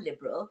lot more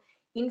liberal,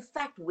 in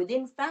fact,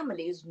 within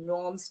families,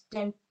 norms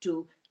tend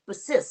to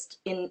persist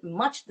in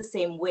much the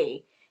same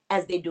way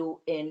as they do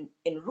in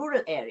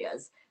rural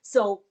areas.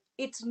 So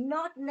it's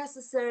not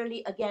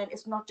necessarily, again,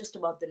 it's not just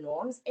about the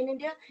norms in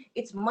India.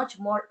 It's much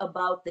more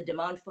about the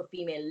demand for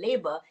female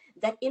labor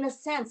that, in a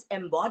sense,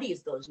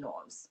 embodies those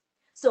norms.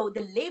 So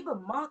the labor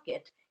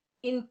market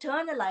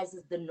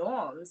internalizes the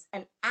norms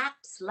and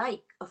acts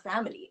like a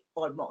family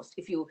almost.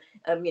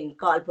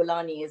 Karl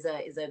Polanyi is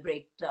a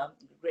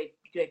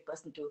great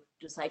person to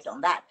cite on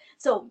that.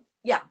 So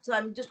yeah, so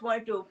I'm just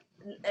wanted to,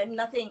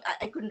 nothing,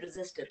 I couldn't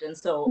resist it. And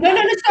so no,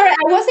 sorry,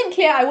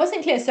 I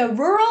wasn't clear. So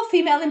rural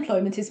female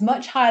employment is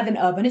much higher than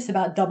urban. It's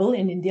about double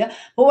in India.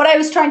 But what I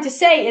was trying to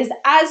say is,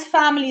 as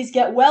families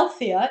get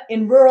wealthier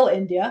in rural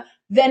India,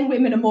 then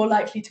women are more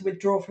likely to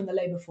withdraw from the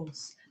labor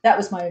force. That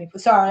was my only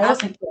point. Sorry, I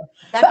wasn't clear.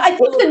 But I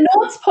think the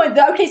norms point,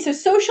 so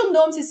social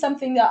norms is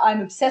something that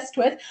I'm obsessed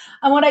with.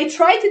 And what I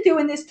try to do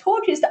in this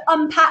talk is to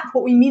unpack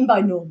what we mean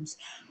by norms.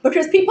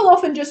 Because people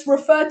often just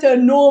refer to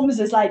norms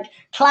as like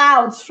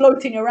clouds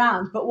floating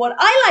around. But what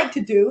I like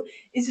to do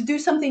is to do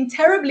something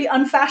terribly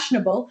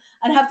unfashionable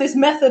and have this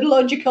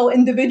methodological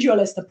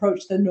individualist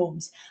approach to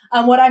norms.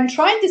 And what I'm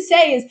trying to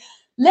say is,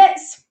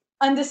 let's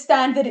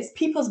understand that it's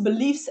people's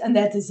beliefs and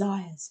their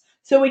desires.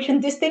 So we can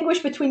distinguish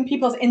between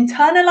people's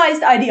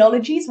internalized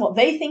ideologies, what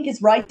they think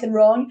is right and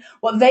wrong,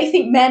 what they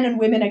think men and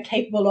women are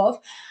capable of,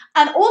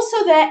 and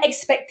also their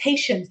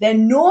expectations, their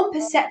norm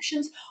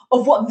perceptions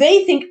of what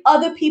they think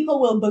other people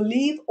will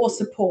believe or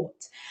support.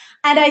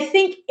 And I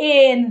think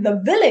in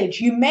the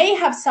village, you may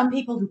have some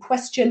people who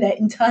question their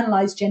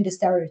internalized gender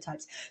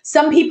stereotypes,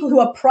 some people who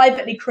are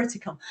privately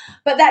critical,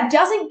 but that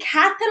doesn't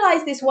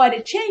catalyze this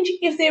wider change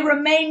if they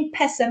remain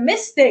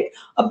pessimistic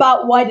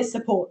about wider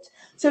support.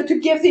 So to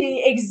give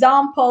the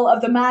example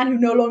of the man who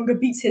no longer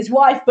beats his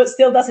wife, but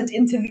still doesn't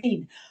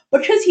intervene,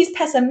 because he's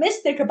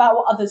pessimistic about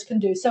what others can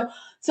do. So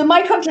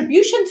my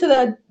contribution to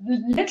the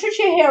literature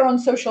here on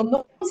social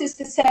norms is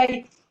to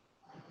say,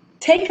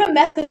 take a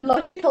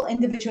methodological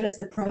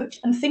individualist approach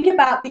and think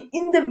about the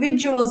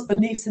individual's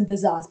beliefs and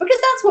desires, because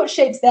that's what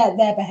shapes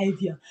their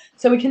behavior.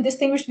 So we can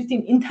distinguish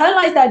between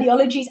internalized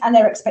ideologies and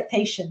their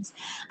expectations.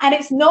 And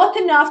it's not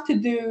enough to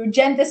do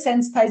gender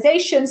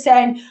sensitization,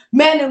 saying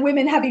men and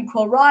women have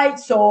equal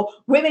rights or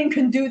women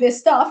can do this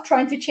stuff,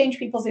 trying to change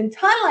people's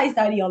internalized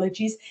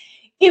ideologies,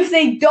 if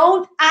they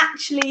don't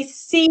actually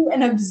see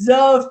and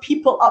observe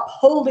people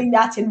upholding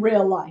that in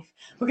real life.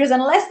 Because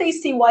unless they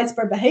see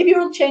widespread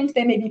behavioral change,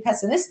 they may be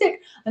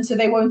pessimistic, and so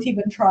they won't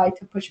even try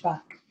to push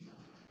back.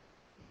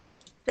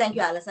 Thank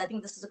you, Alice. I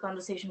think this is a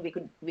conversation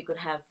we could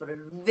have for a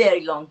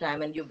very long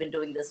time, and you've been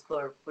doing this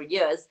for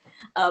years.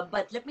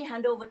 But let me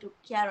hand over to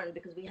Karen,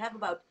 because we have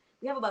about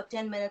we have about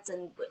 10 minutes,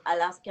 and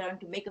I'll ask Karen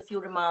to make a few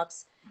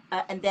remarks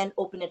and then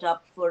open it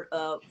up for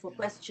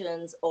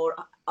questions, or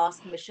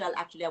ask Michelle.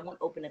 Actually, I won't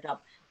open it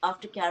up.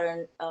 After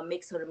Karen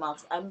makes her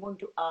remarks, I'm going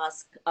to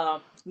ask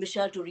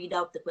Michelle to read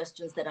out the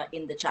questions that are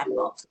in the chat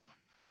box.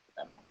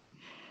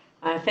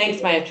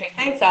 Thanks, Mayatri.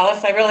 Thanks,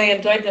 Alice. I really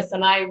enjoyed this,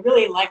 and I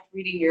really liked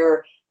reading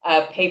your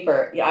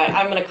paper.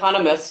 I'm an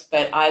economist,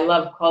 but I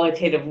love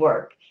qualitative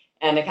work,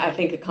 and I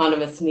think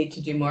economists need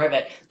to do more of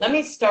it. Let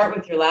me start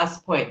with your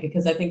last point,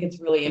 because I think it's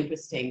really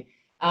interesting.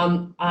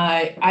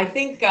 I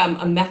think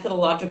a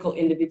methodological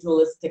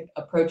individualistic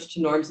approach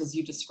to norms, as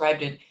you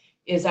described it,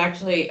 is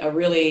actually a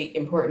really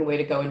important way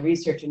to go in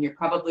research. And you're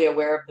probably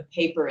aware of the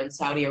paper in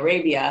Saudi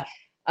Arabia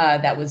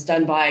that was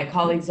done by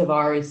colleagues of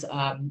ours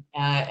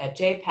at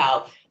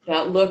JPAL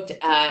that looked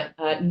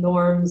at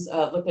norms,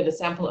 looked at a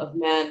sample of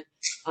men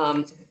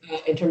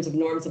in terms of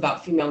norms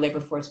about female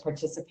labor force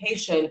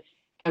participation.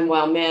 And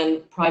while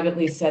men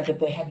privately said that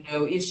they had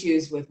no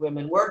issues with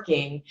women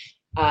working,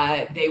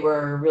 they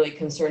were really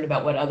concerned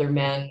about what other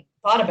men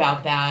thought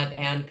about that,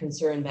 and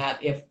concerned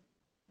that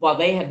while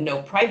they had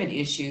no private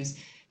issues,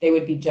 they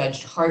would be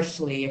judged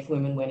harshly if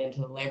women went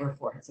into the labor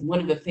force. And one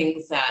of the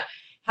things that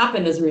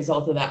happened as a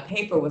result of that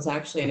paper was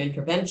actually an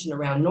intervention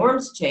around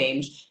norms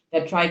change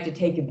that tried to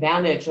take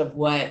advantage of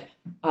what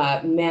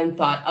men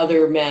thought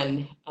other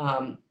men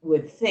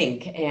would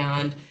think.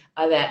 And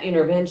that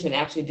intervention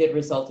actually did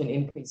result in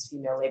increased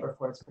female labor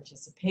force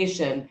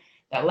participation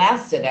that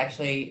lasted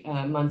actually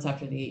months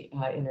after the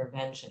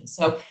intervention.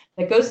 So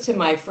that goes to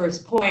my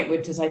first point,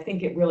 which is I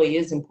think it really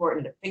is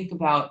important to think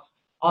about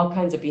all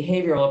kinds of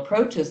behavioral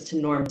approaches to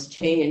norms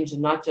change,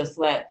 and not just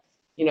let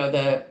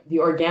the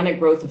organic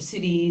growth of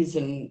cities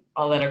and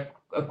all that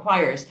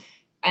acquires.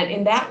 And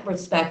in that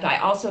respect, I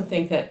also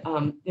think that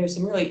there's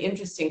some really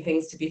interesting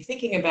things to be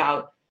thinking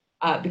about,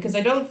 because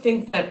I don't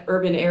think that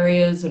urban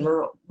areas and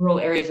rural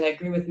areas, I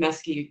agree with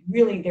Mesky,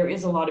 really there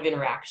is a lot of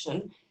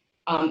interaction,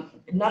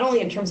 not only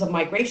in terms of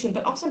migration,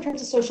 but also in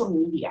terms of social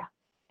media.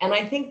 And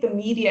I think the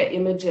media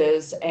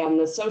images and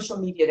the social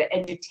media, the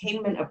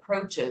edutainment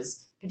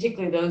approaches,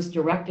 particularly those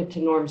directed to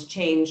norms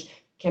change,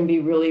 can be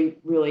really,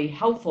 really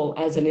helpful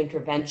as an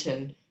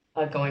intervention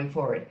going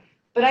forward.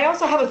 But I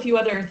also have a few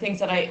other things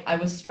that I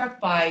was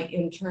struck by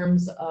in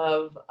terms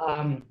of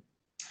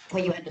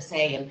what you had to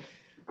say. And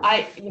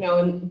I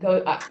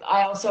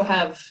also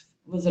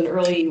was an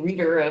early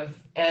reader of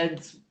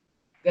Ed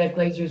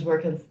Glazer's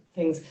work and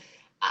things.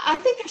 I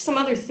think there's some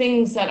other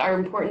things that are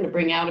important to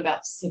bring out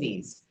about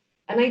cities.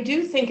 And I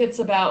do think it's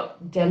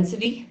about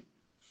density.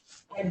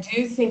 I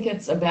do think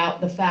it's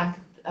about the fact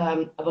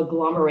of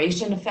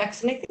agglomeration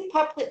effects. And I think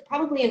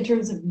probably in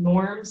terms of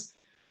norms,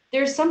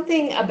 there's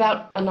something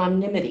about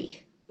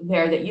anonymity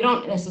there that you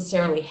don't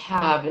necessarily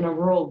have in a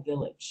rural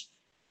village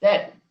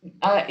that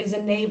is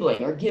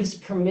enabling or gives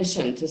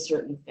permission to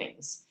certain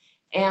things.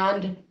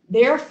 And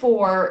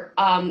therefore,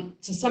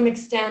 to some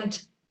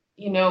extent,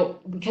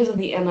 because of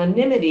the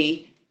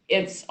anonymity,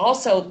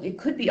 it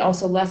could be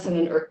also less in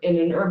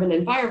an urban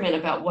environment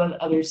about what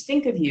others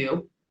think of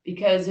you,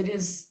 because it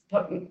is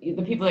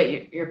the people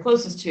that you're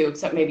closest to,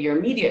 except maybe your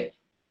immediate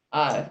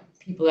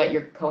people that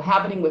you're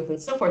cohabiting with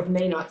and so forth,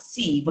 may not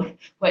see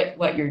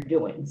what you're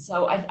doing.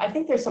 So I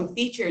think there's some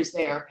features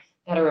there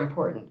that are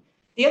important.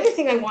 The other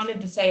thing I wanted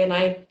to say,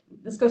 and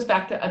this goes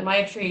back to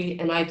Mayatri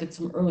and I did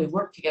some early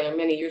work together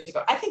many years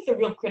ago. I think the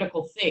real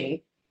critical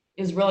thing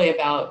is really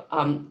about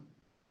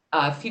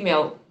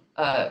female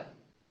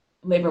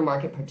labor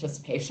market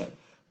participation.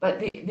 But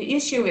the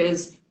issue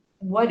is,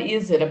 what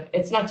is it?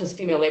 It's not just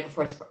female labor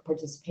force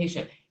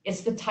participation.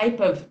 It's the type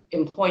of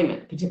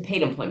employment,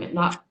 paid employment,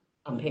 not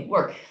unpaid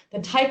work, the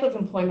type of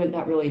employment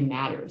that really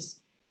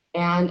matters.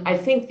 And I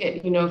think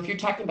that, if you're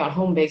talking about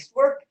home-based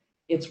work,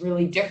 it's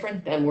really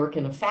different than work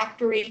in a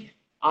factory.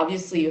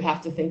 Obviously, you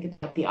have to think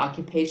about the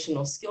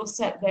occupational skill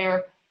set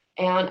there.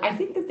 And I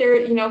think that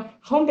there,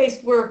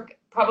 home-based work,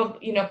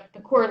 probably,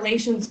 the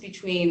correlations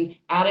between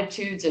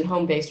attitudes and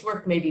home-based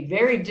work may be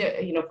very,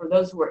 for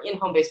those who are in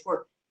home-based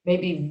work, may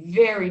be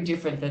very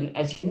different than,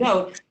 as you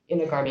note,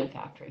 in a garment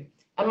factory.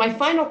 And my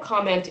final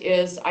comment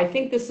is, I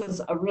think this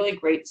is a really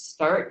great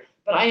start,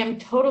 but I am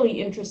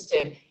totally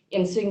interested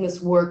in seeing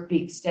this work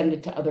be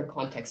extended to other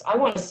contexts. I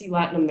want to see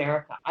Latin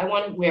America. I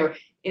want where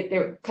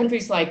there are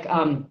countries like,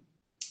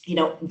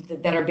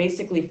 that are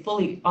basically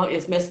fully,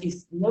 as Mesky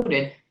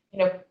noted,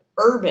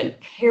 urban,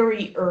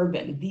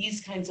 peri-urban,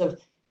 these kinds of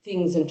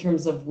things in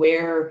terms of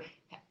where,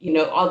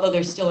 although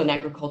there's still an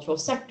agricultural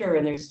sector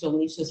and there's still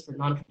niches for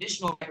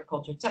non-traditional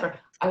agriculture, et cetera,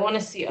 I want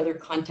to see other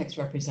contexts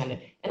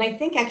represented. And I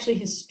think actually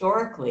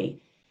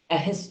historically, a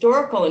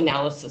historical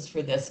analysis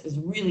for this is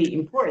really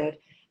important.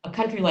 A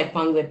country like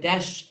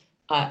Bangladesh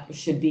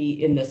should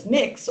be in this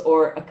mix,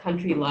 or a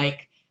country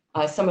like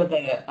some of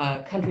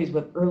the countries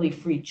with early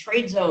free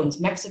trade zones,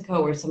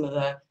 Mexico, or some of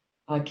the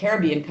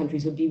Caribbean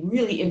countries would be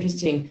really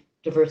interesting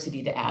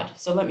diversity to add.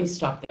 So let me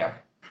stop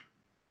there.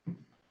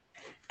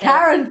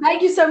 Karen,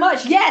 thank you so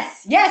much.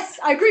 Yes,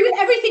 I agree with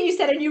everything you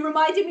said, and you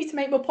reminded me to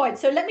make more points.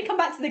 So let me come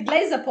back to the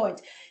Glazer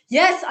point.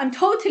 Yes, I'm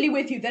totally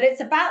with you that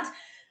it's about,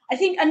 I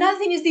think another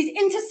thing is these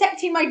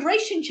intersecting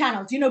migration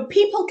channels, you know,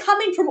 people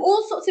coming from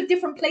all sorts of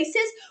different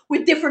places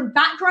with different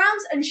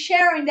backgrounds and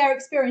sharing their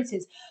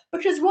experiences.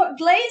 Because what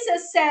Glazer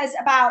says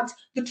about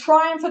the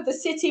triumph of the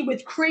city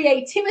with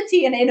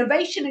creativity and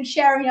innovation and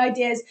sharing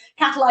ideas,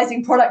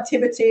 catalyzing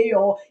productivity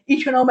or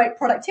economic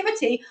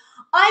productivity,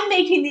 I'm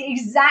making the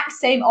exact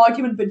same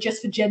argument, but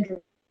just for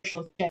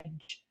generational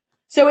change.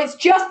 So it's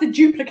just the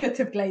duplicate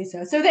of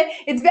Glazer. So that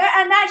it's very,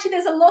 and actually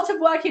there's a lot of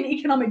work in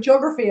economic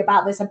geography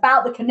about this,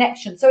 about the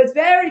connection. So it's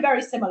very,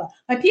 very similar.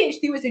 My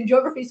PhD was in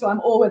geography, so I'm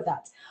all with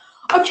that.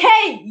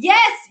 Okay,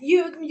 yes,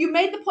 you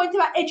made the point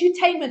about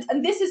edutainment,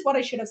 and this is what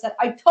I should have said.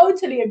 I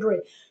totally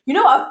agree. You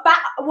know,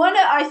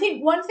 I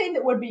think one thing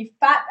that would be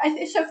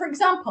so for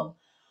example,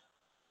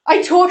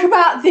 I talk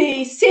about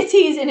the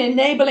cities in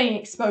enabling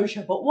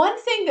exposure, but one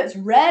thing that's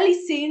rarely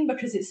seen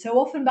because it's so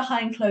often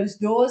behind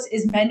closed doors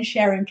is men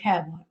sharing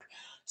care work.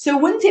 So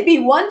wouldn't it be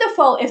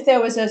wonderful if there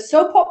was a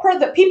soap opera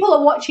that people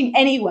are watching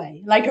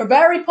anyway, like a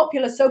very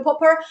popular soap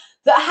opera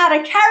that had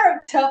a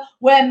character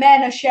where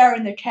men are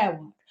sharing the care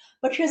work?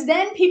 Because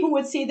then people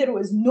would see that it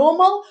was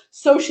normal,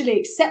 socially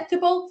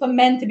acceptable for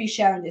men to be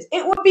sharing this.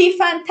 It would be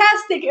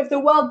fantastic if the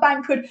World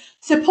Bank could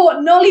support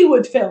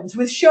Nollywood films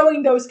with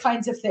showing those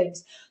kinds of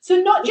things. So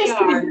not just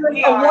a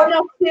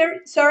one-off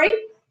series. Sorry?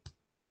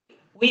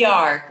 We're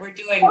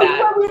doing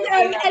that. We're doing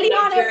that in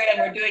Eliana, Nigeria, and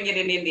we're doing it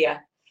in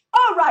India.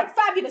 Oh, right,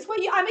 fabulous. Well,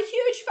 I'm a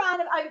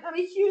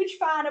huge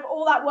fan of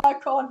all that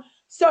work on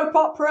soap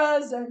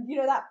operas and, you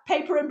know, that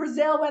paper in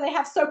Brazil where they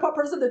have soap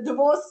operas and the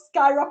divorce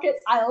skyrockets.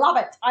 I love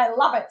it.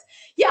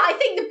 Yeah, I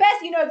think the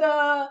best, you know,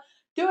 the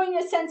doing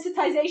a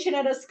sensitization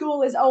at a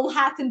school is old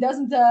hat and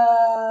doesn't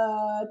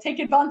take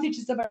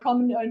advantages of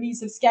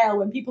economies of scale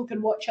when people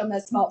can watch on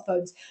their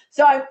smartphones.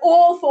 So I'm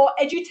all for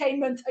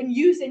edutainment and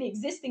using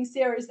existing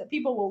series that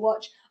people will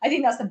watch. I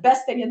think that's the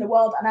best thing in the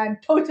world, and I'm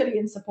totally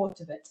in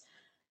support of it.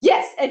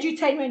 Yes,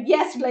 edutainment,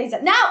 yes,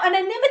 Glazer. Now,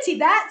 anonymity,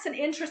 that's an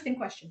interesting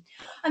question.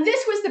 And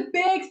this was the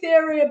big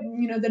theory of,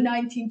 you know, the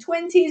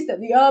 1920s, that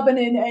the urban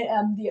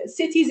the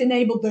cities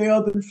enabled the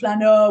urban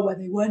flaneur where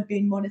they weren't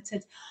being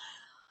monitored.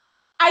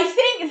 I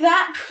think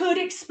that could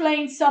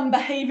explain some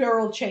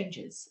behavioral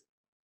changes.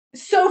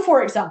 So,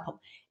 for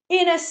example,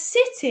 in a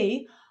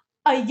city,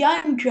 a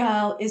young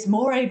girl is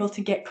more able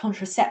to get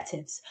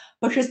contraceptives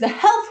because the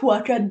health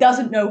worker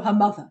doesn't know her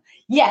mother.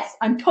 Yes,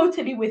 I'm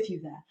totally with you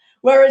there.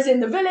 Whereas in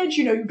the village,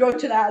 you know, you go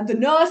to the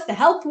nurse, the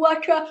health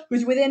worker,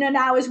 who's within an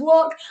hour's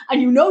walk, and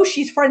you know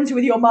she's friends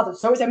with your mother,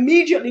 so it's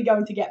immediately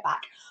going to get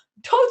back.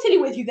 Totally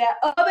with you there.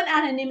 Urban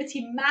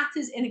anonymity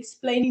matters in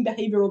explaining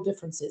behavioral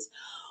differences.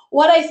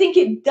 What I think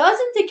it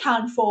doesn't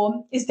account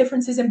for is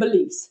differences in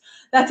beliefs.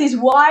 That is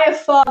why a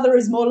father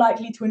is more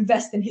likely to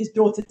invest in his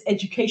daughter's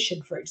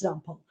education, for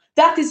example.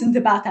 That isn't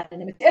about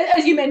anonymity,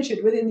 as you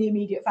mentioned, within the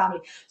immediate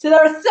family. So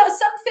there are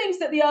some things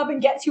that the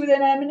urban gets you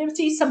within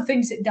anonymity, some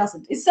things it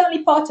doesn't. It's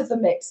certainly part of the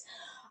mix.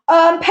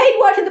 Paid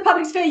work in the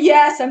public sphere,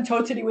 yes, I'm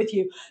totally with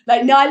you.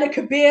 Like Naila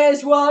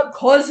Kabir's work,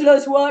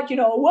 Kozla's work, you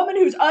know, a woman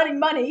who's earning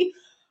money.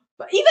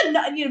 But even,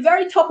 you know,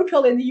 very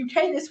topical in the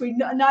UK this week,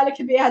 Naila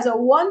Kabir has a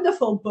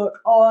wonderful book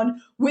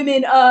on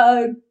women,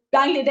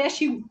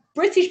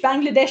 British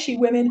Bangladeshi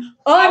women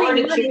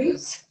earning money.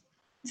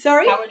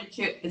 Sorry? Power to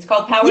Choose. It's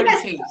called Power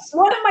to Choose.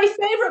 One of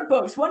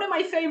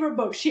my favorite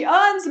books. She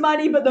earns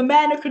money, but the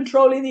men are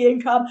controlling the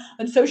income.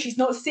 And so she's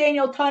not seeing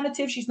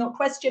alternatives. She's not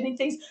questioning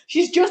things.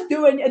 She's just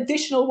doing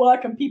additional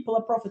work and people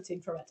are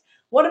profiting from it.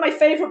 One of my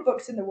favorite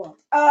books in the world.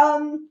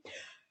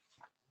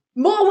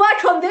 More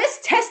work on this,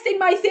 testing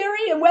my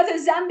theory and whether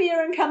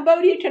Zambia and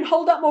Cambodia can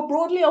hold up more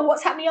broadly on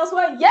what's happening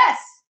elsewhere. Yes,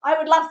 I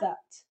would love that.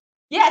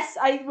 Yes,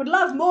 I would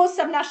love more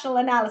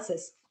subnational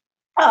analysis.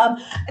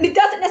 And it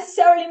doesn't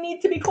necessarily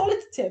need to be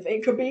qualitative.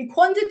 It could be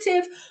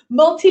quantitative,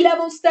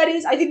 multi-level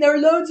studies. I think there are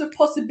loads of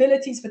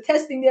possibilities for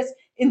testing this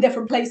in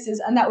different places,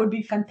 and that would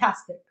be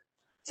fantastic.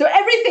 So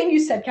everything you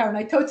said, Karen,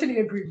 I totally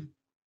agree.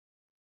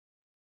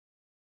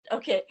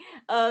 Okay,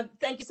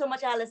 thank you so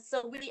much, Alice.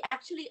 So we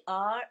actually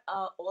are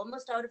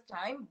almost out of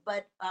time,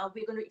 but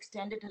we're going to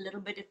extend it a little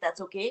bit if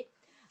that's okay.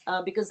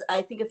 Because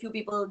I think a few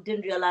people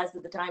didn't realize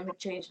that the time had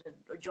changed and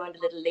joined a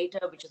little later,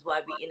 which is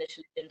why we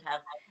initially didn't have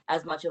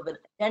as much of an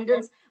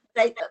attendance.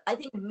 But I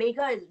think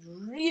Megha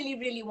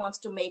really wants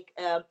to make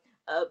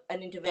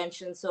an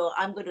intervention, so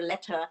I'm going to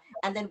let her.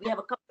 And then we have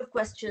a couple of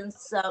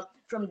questions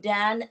from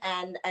Dan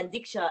and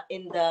Diksha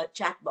in the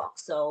chat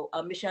box. So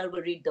Michelle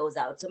will read those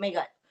out. So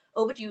Megha,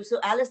 over to you. So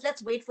Alice,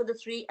 let's wait for the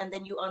three and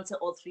then you answer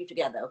all three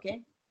together,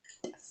 okay?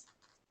 Yes.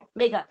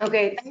 Megha.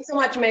 Okay, thanks so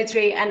much,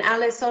 Maitri. And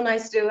Alice, so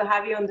nice to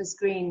have you on the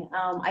screen.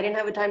 I didn't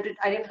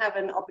have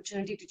an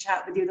opportunity to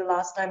chat with you the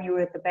last time you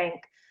were at the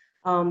bank.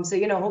 So,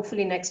 you know,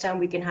 hopefully next time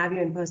we can have you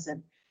in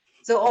person.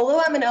 So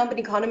although I'm an urban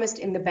economist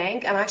in the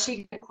bank, I'm actually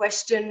going to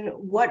question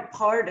what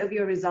part of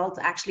your results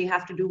actually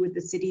have to do with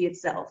the city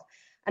itself.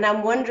 And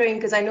I'm wondering,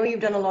 because I know you've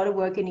done a lot of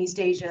work in East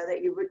Asia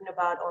that you've written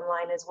about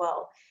online as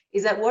well.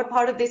 is that what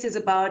part of this is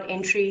about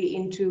entry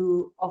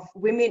of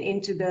women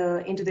into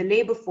the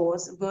labor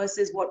force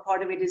versus what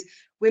part of it is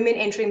women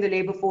entering the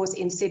labor force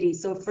in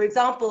cities. So for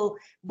example,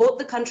 both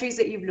the countries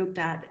that you've looked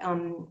at,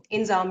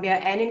 in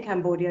Zambia and in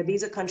Cambodia,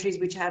 these are countries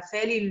which have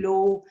fairly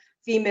low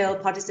female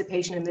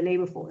participation in the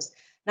labor force.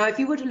 Now, if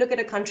you were to look at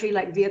a country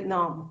like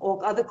Vietnam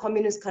or other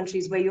communist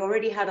countries where you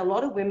already had a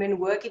lot of women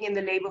working in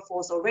the labor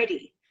force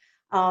already,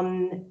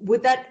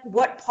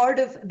 what part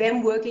of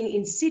them working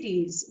in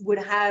cities would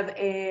have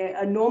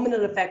a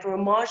nominal effect or a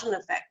marginal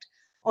effect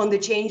on the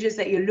changes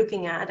that you're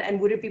looking at? And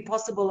would it be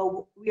possible,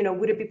 or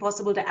would it be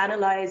possible to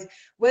analyze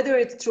whether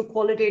it's through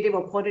qualitative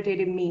or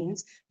quantitative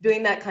means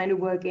doing that kind of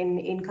work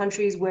in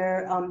countries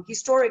where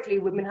historically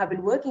women have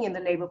been working in the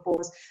labor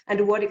force, and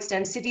to what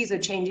extent cities are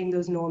changing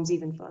those norms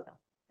even further?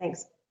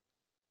 Thanks.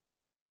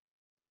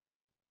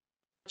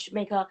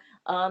 Megha,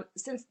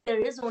 since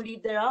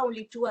there are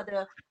only two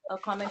other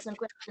comments and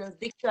questions,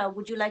 Diksha,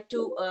 would you like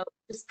to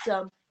just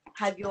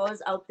have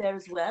yours out there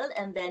as well,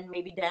 and then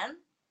maybe Dan?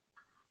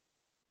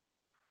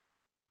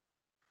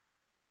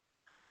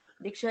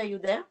 Diksha, are you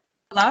there?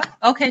 Hello?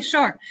 Okay,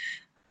 sure.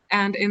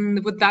 And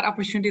with that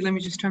opportunity, let me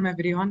just turn my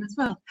video on as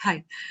well.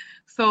 Hi.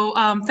 So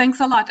thanks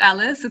a lot,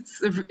 Alice.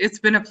 It's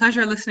been a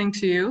pleasure listening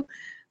to you.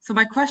 So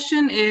my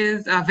question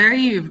is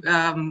very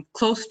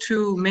close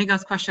to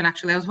Megha's question,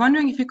 actually. I was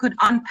wondering if you could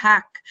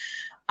unpack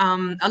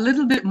a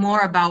little bit more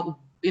about,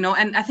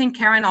 and I think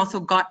Karen also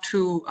got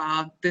to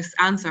this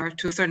answer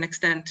to a certain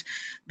extent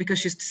because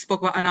she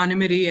spoke about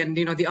anonymity and,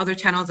 the other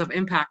channels of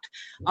impact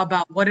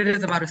about what it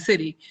is about a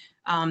city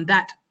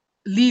that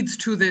leads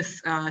to this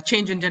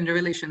change in gender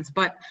relations.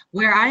 But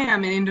where I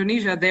am in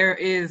Indonesia, there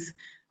is,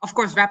 of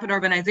course, rapid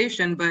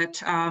urbanization,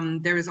 but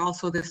there is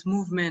also this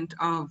movement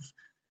of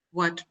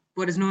what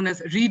is known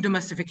as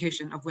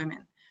re-domestication of women,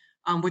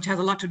 which has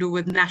a lot to do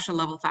with national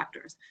level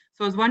factors.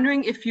 So I was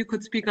wondering if you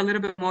could speak a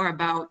little bit more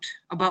about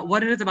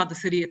what it is about the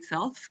city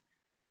itself.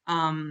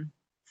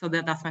 So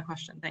that's my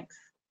question. Thanks.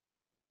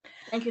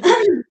 Thank you,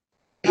 Diksha.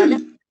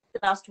 Let's the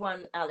last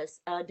one, Alice.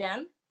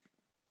 Dan?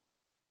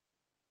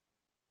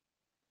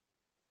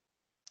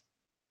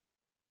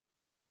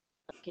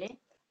 Okay.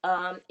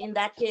 In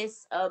that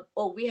case,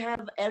 we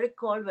have Eric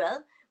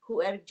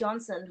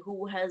Johnson,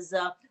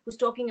 who's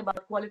talking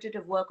about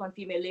qualitative work on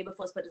female labor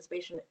force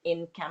participation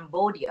in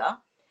Cambodia.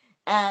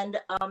 And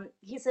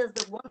he says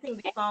that one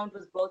thing we found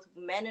was both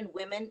men and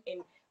women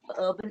in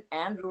urban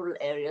and rural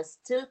areas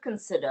still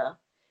consider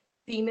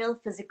female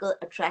physical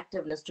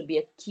attractiveness to be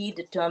a key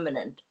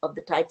determinant of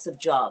the types of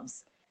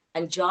jobs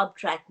and job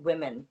track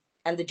women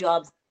and the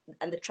jobs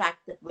and the track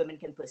that women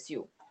can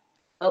pursue.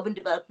 Urban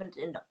development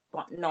in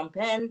Phnom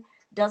Penh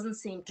doesn't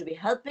seem to be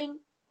helping.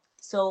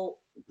 So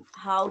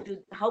how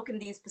can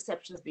these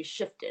perceptions be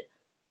shifted?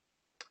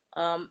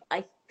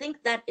 I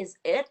think that is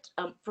it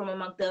from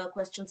among the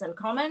questions and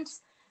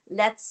comments.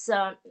 Let's,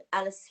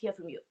 Alice, hear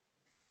from you.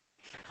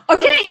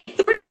 Okay,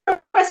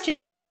 question.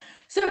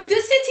 So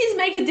do cities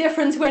make a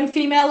difference when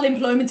female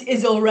employment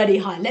is already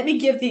high? Let me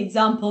give the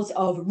examples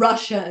of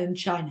Russia and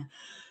China.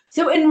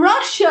 So in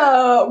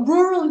Russia,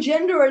 rural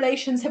gender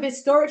relations have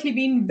historically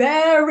been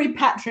very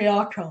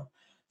patriarchal.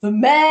 The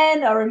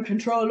men are in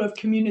control of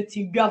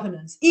community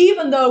governance,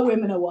 even though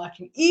women are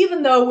working,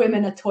 even though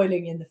women are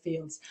toiling in the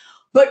fields.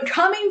 But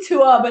coming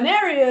to urban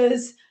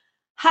areas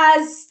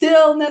has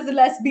still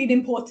nevertheless been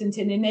important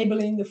in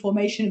enabling the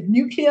formation of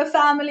nuclear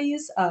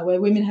families, where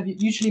women have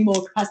usually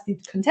more capacity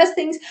to contest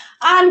things,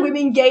 and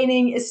women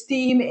gaining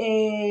esteem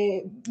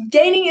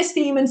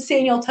and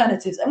seeing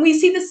alternatives. And we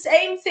see the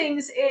same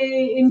things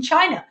in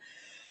China.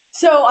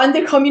 So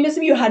under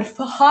communism, you had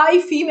high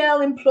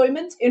female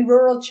employment in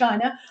rural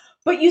China,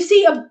 but you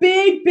see a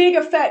big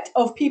effect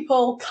of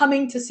people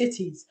coming to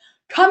cities,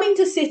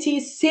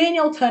 seeing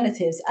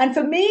alternatives. And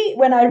for me,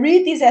 when I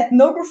read these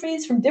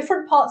ethnographies from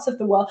different parts of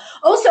the world,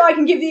 also I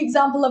can give the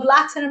example of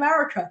Latin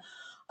America.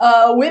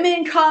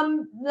 Women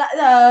come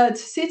to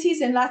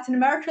cities in Latin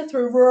America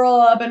through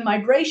rural-urban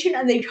migration,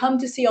 and they come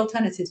to see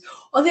alternatives.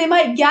 Or they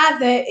might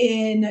gather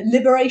in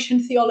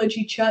liberation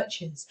theology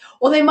churches,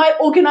 or they might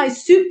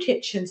organize soup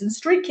kitchens and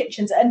street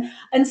kitchens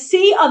and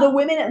see other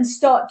women and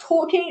start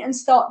talking and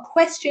start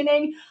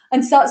questioning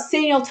and start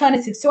seeing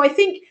alternatives. So I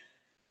think,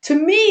 to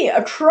me,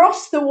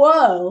 across the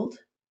world,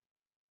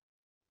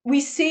 we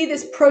see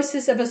this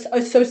process of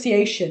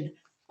association.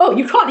 Oh,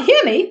 you can't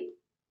hear me?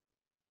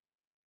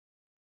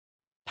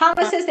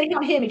 Pamela says they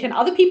can't hear me. Can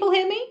other people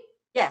hear me?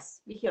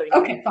 Yes, we hear you.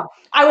 Okay, fine.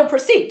 I will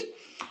proceed.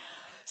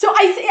 So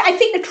I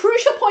think the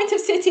crucial point of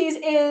cities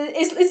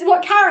is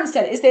what Karen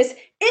said, is this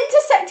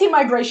intersecting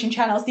migration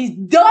channels, these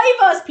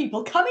diverse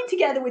people coming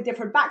together with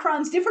different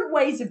backgrounds, different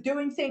ways of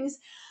doing things,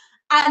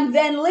 and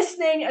then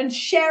listening and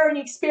sharing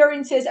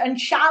experiences and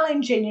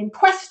challenging and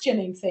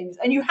questioning things.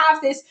 And you have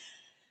this,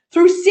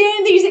 through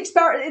seeing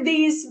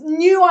these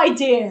new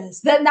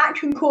ideas, then that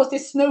can cause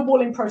this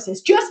snowballing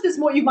process, just as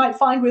what you might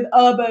find with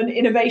urban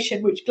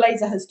innovation, which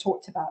Glazer has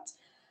talked about.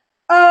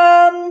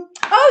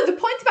 The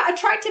point about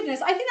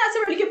attractiveness, I think that's a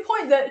really good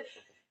point, that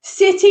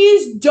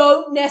cities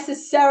don't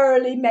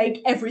necessarily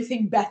make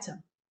everything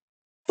better.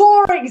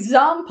 For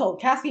example,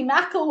 Kathy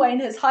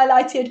McElwain has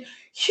highlighted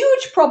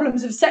huge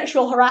problems of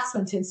sexual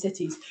harassment in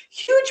cities,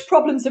 huge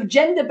problems of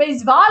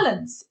gender-based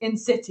violence in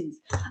cities.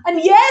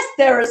 And yes,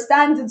 there are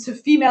standards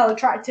of female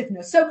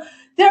attractiveness. So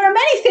there are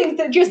many things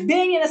that just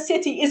being in a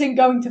city isn't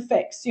going to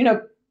fix. You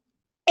know,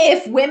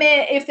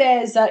 if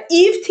there's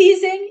eve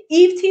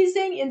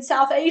teasing in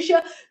South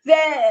Asia,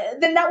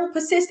 then that will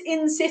persist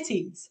in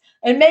cities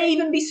and may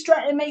even be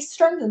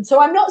strengthened.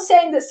 So I'm not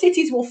saying that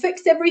cities will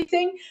fix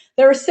everything.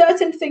 There are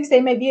certain things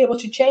they may be able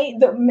to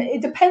change.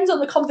 It depends on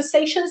the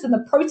conversations and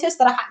the protests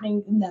that are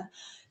happening in there.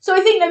 So I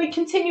think, let me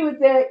continue with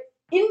the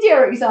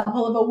India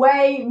example of a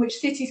way in which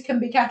cities can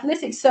be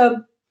catalytic.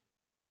 So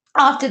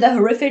after the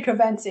horrific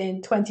events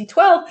in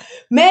 2012,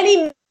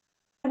 many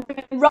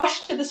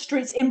rushed to the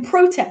streets in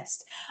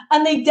protest,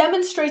 and they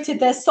demonstrated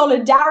their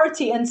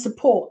solidarity and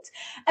support.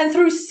 And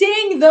through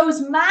seeing those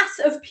mass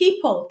of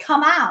people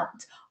come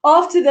out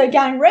after the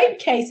gang rape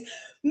case,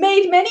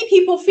 made many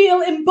people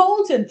feel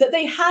emboldened that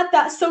they had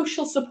that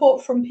social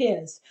support from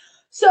peers.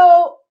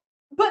 So,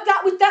 but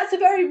that's a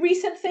very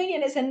recent thing,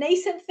 and it's a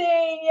nascent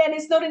thing, and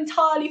it's not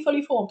entirely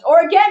fully formed.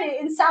 Or again,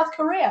 in South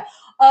Korea,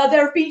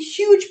 there have been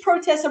huge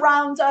protests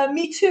around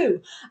Me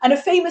Too, and a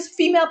famous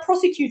female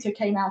prosecutor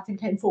came out and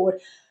came forward.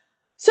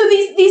 So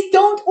these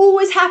don't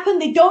always happen.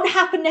 They don't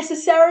happen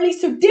necessarily.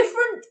 So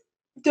different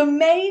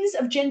domains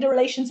of gender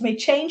relations may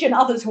change and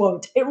others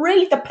won't. It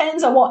really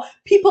depends on what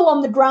people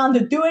on the ground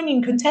are doing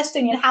and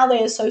contesting and how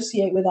they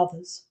associate with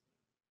others.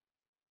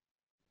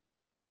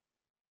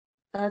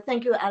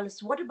 Thank you,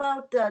 Alice. What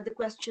about the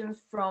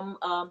questions from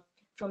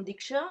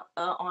Diksha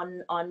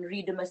on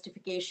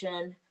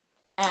redomestication?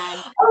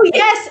 And oh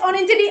yes, on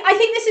indeed, I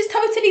think this is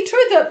totally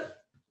true that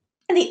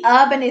the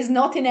urban is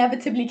not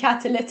inevitably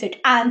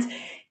catalytic. And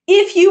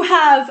if you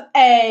have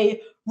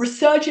a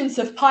resurgence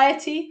of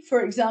piety,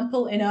 for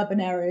example, in urban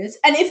areas,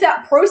 and if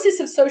that process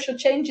of social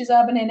change is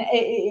happening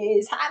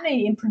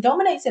and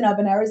predominates in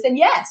urban areas, then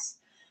yes.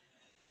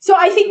 So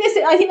I think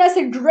that's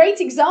a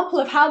great example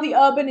of how the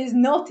urban is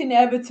not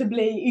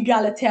inevitably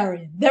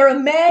egalitarian. There are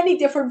many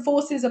different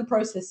forces and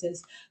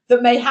processes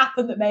that may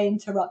happen that may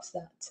interrupt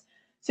that.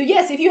 So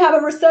yes, if you have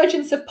a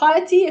resurgence of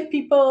piety, if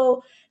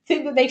people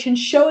think that they can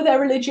show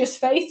their religious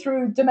faith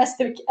through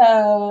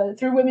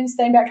through women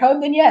staying back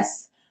home, then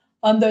yes,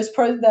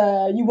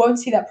 you won't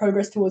see that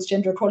progress towards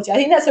gender equality. I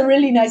think that's a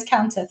really nice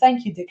counter.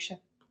 Thank you, Diksha.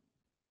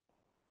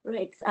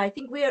 Right. I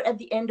think we are at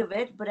the end of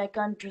it, but I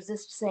can't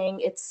resist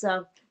saying it's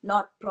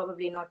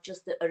probably not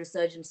just a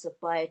resurgence of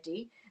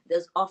piety.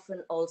 There's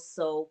often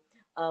also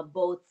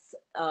both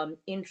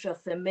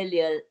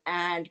intrafamilial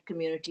and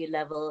community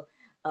level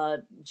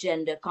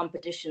gender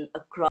competition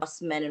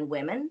across men and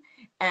women,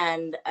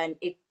 and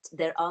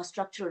there are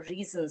structural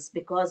reasons,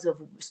 because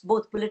of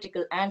both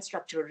political and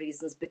structural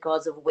reasons,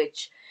 because of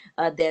which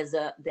there's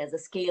a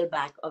scale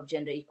back of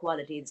gender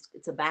equality.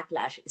 It's a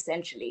backlash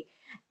essentially,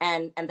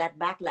 and that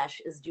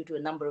backlash is due to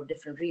a number of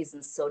different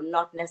reasons. So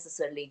not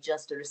necessarily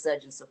just a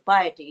resurgence of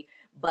piety,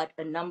 but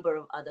a number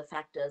of other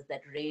factors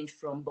that range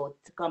from both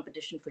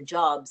competition for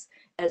jobs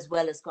as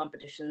well as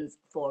competitions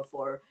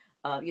for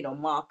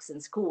marks in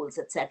schools,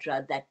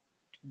 etc., that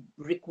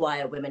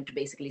require women to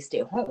basically stay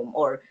home,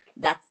 or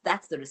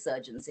that's the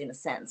resurgence in a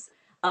sense.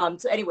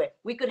 So anyway,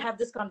 we could have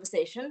this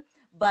conversation,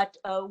 but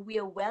we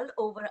are well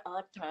over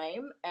our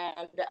time,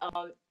 and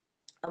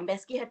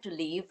Meski had to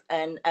leave,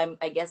 and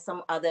I guess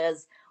some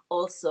others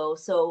also.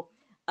 So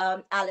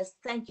Alice,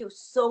 thank you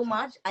so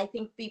much. I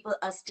think people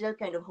are still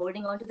kind of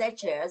holding on to their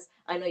chairs.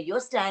 I know you're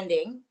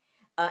standing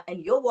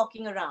and you're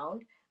walking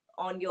around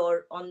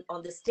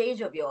on the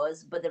stage of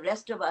yours, but the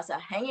rest of us are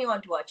hanging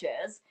on to our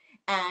chairs,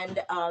 and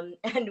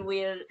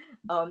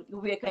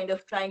we're kind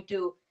of trying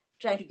to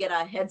get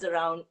our heads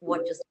around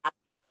what just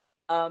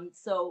happened.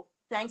 So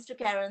thanks to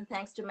Karen,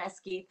 thanks to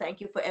Meski,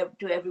 thank you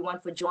to everyone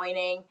for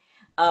joining.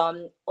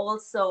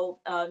 Also,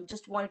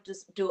 just wanted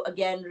to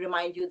again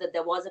remind you that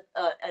there was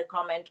a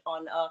comment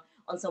on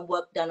some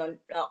work done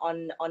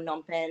on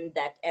Phnom Penh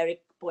that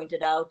Eric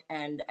pointed out,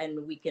 and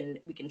we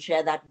can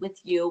share that with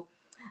you.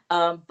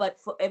 But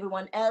for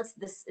everyone else,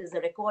 this is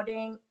a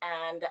recording,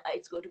 and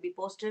it's going to be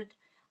posted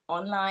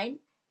online.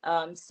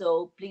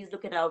 So please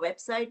look at our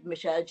website.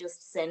 Michelle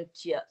just sent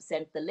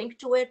the link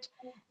to it.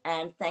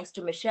 And thanks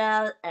to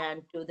Michelle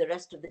and to the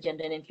rest of the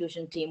gender and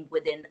inclusion team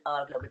within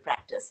our global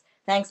practice.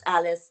 Thanks,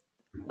 Alice.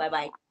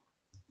 Bye-bye.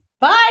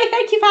 Bye.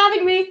 Thank you for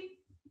having me.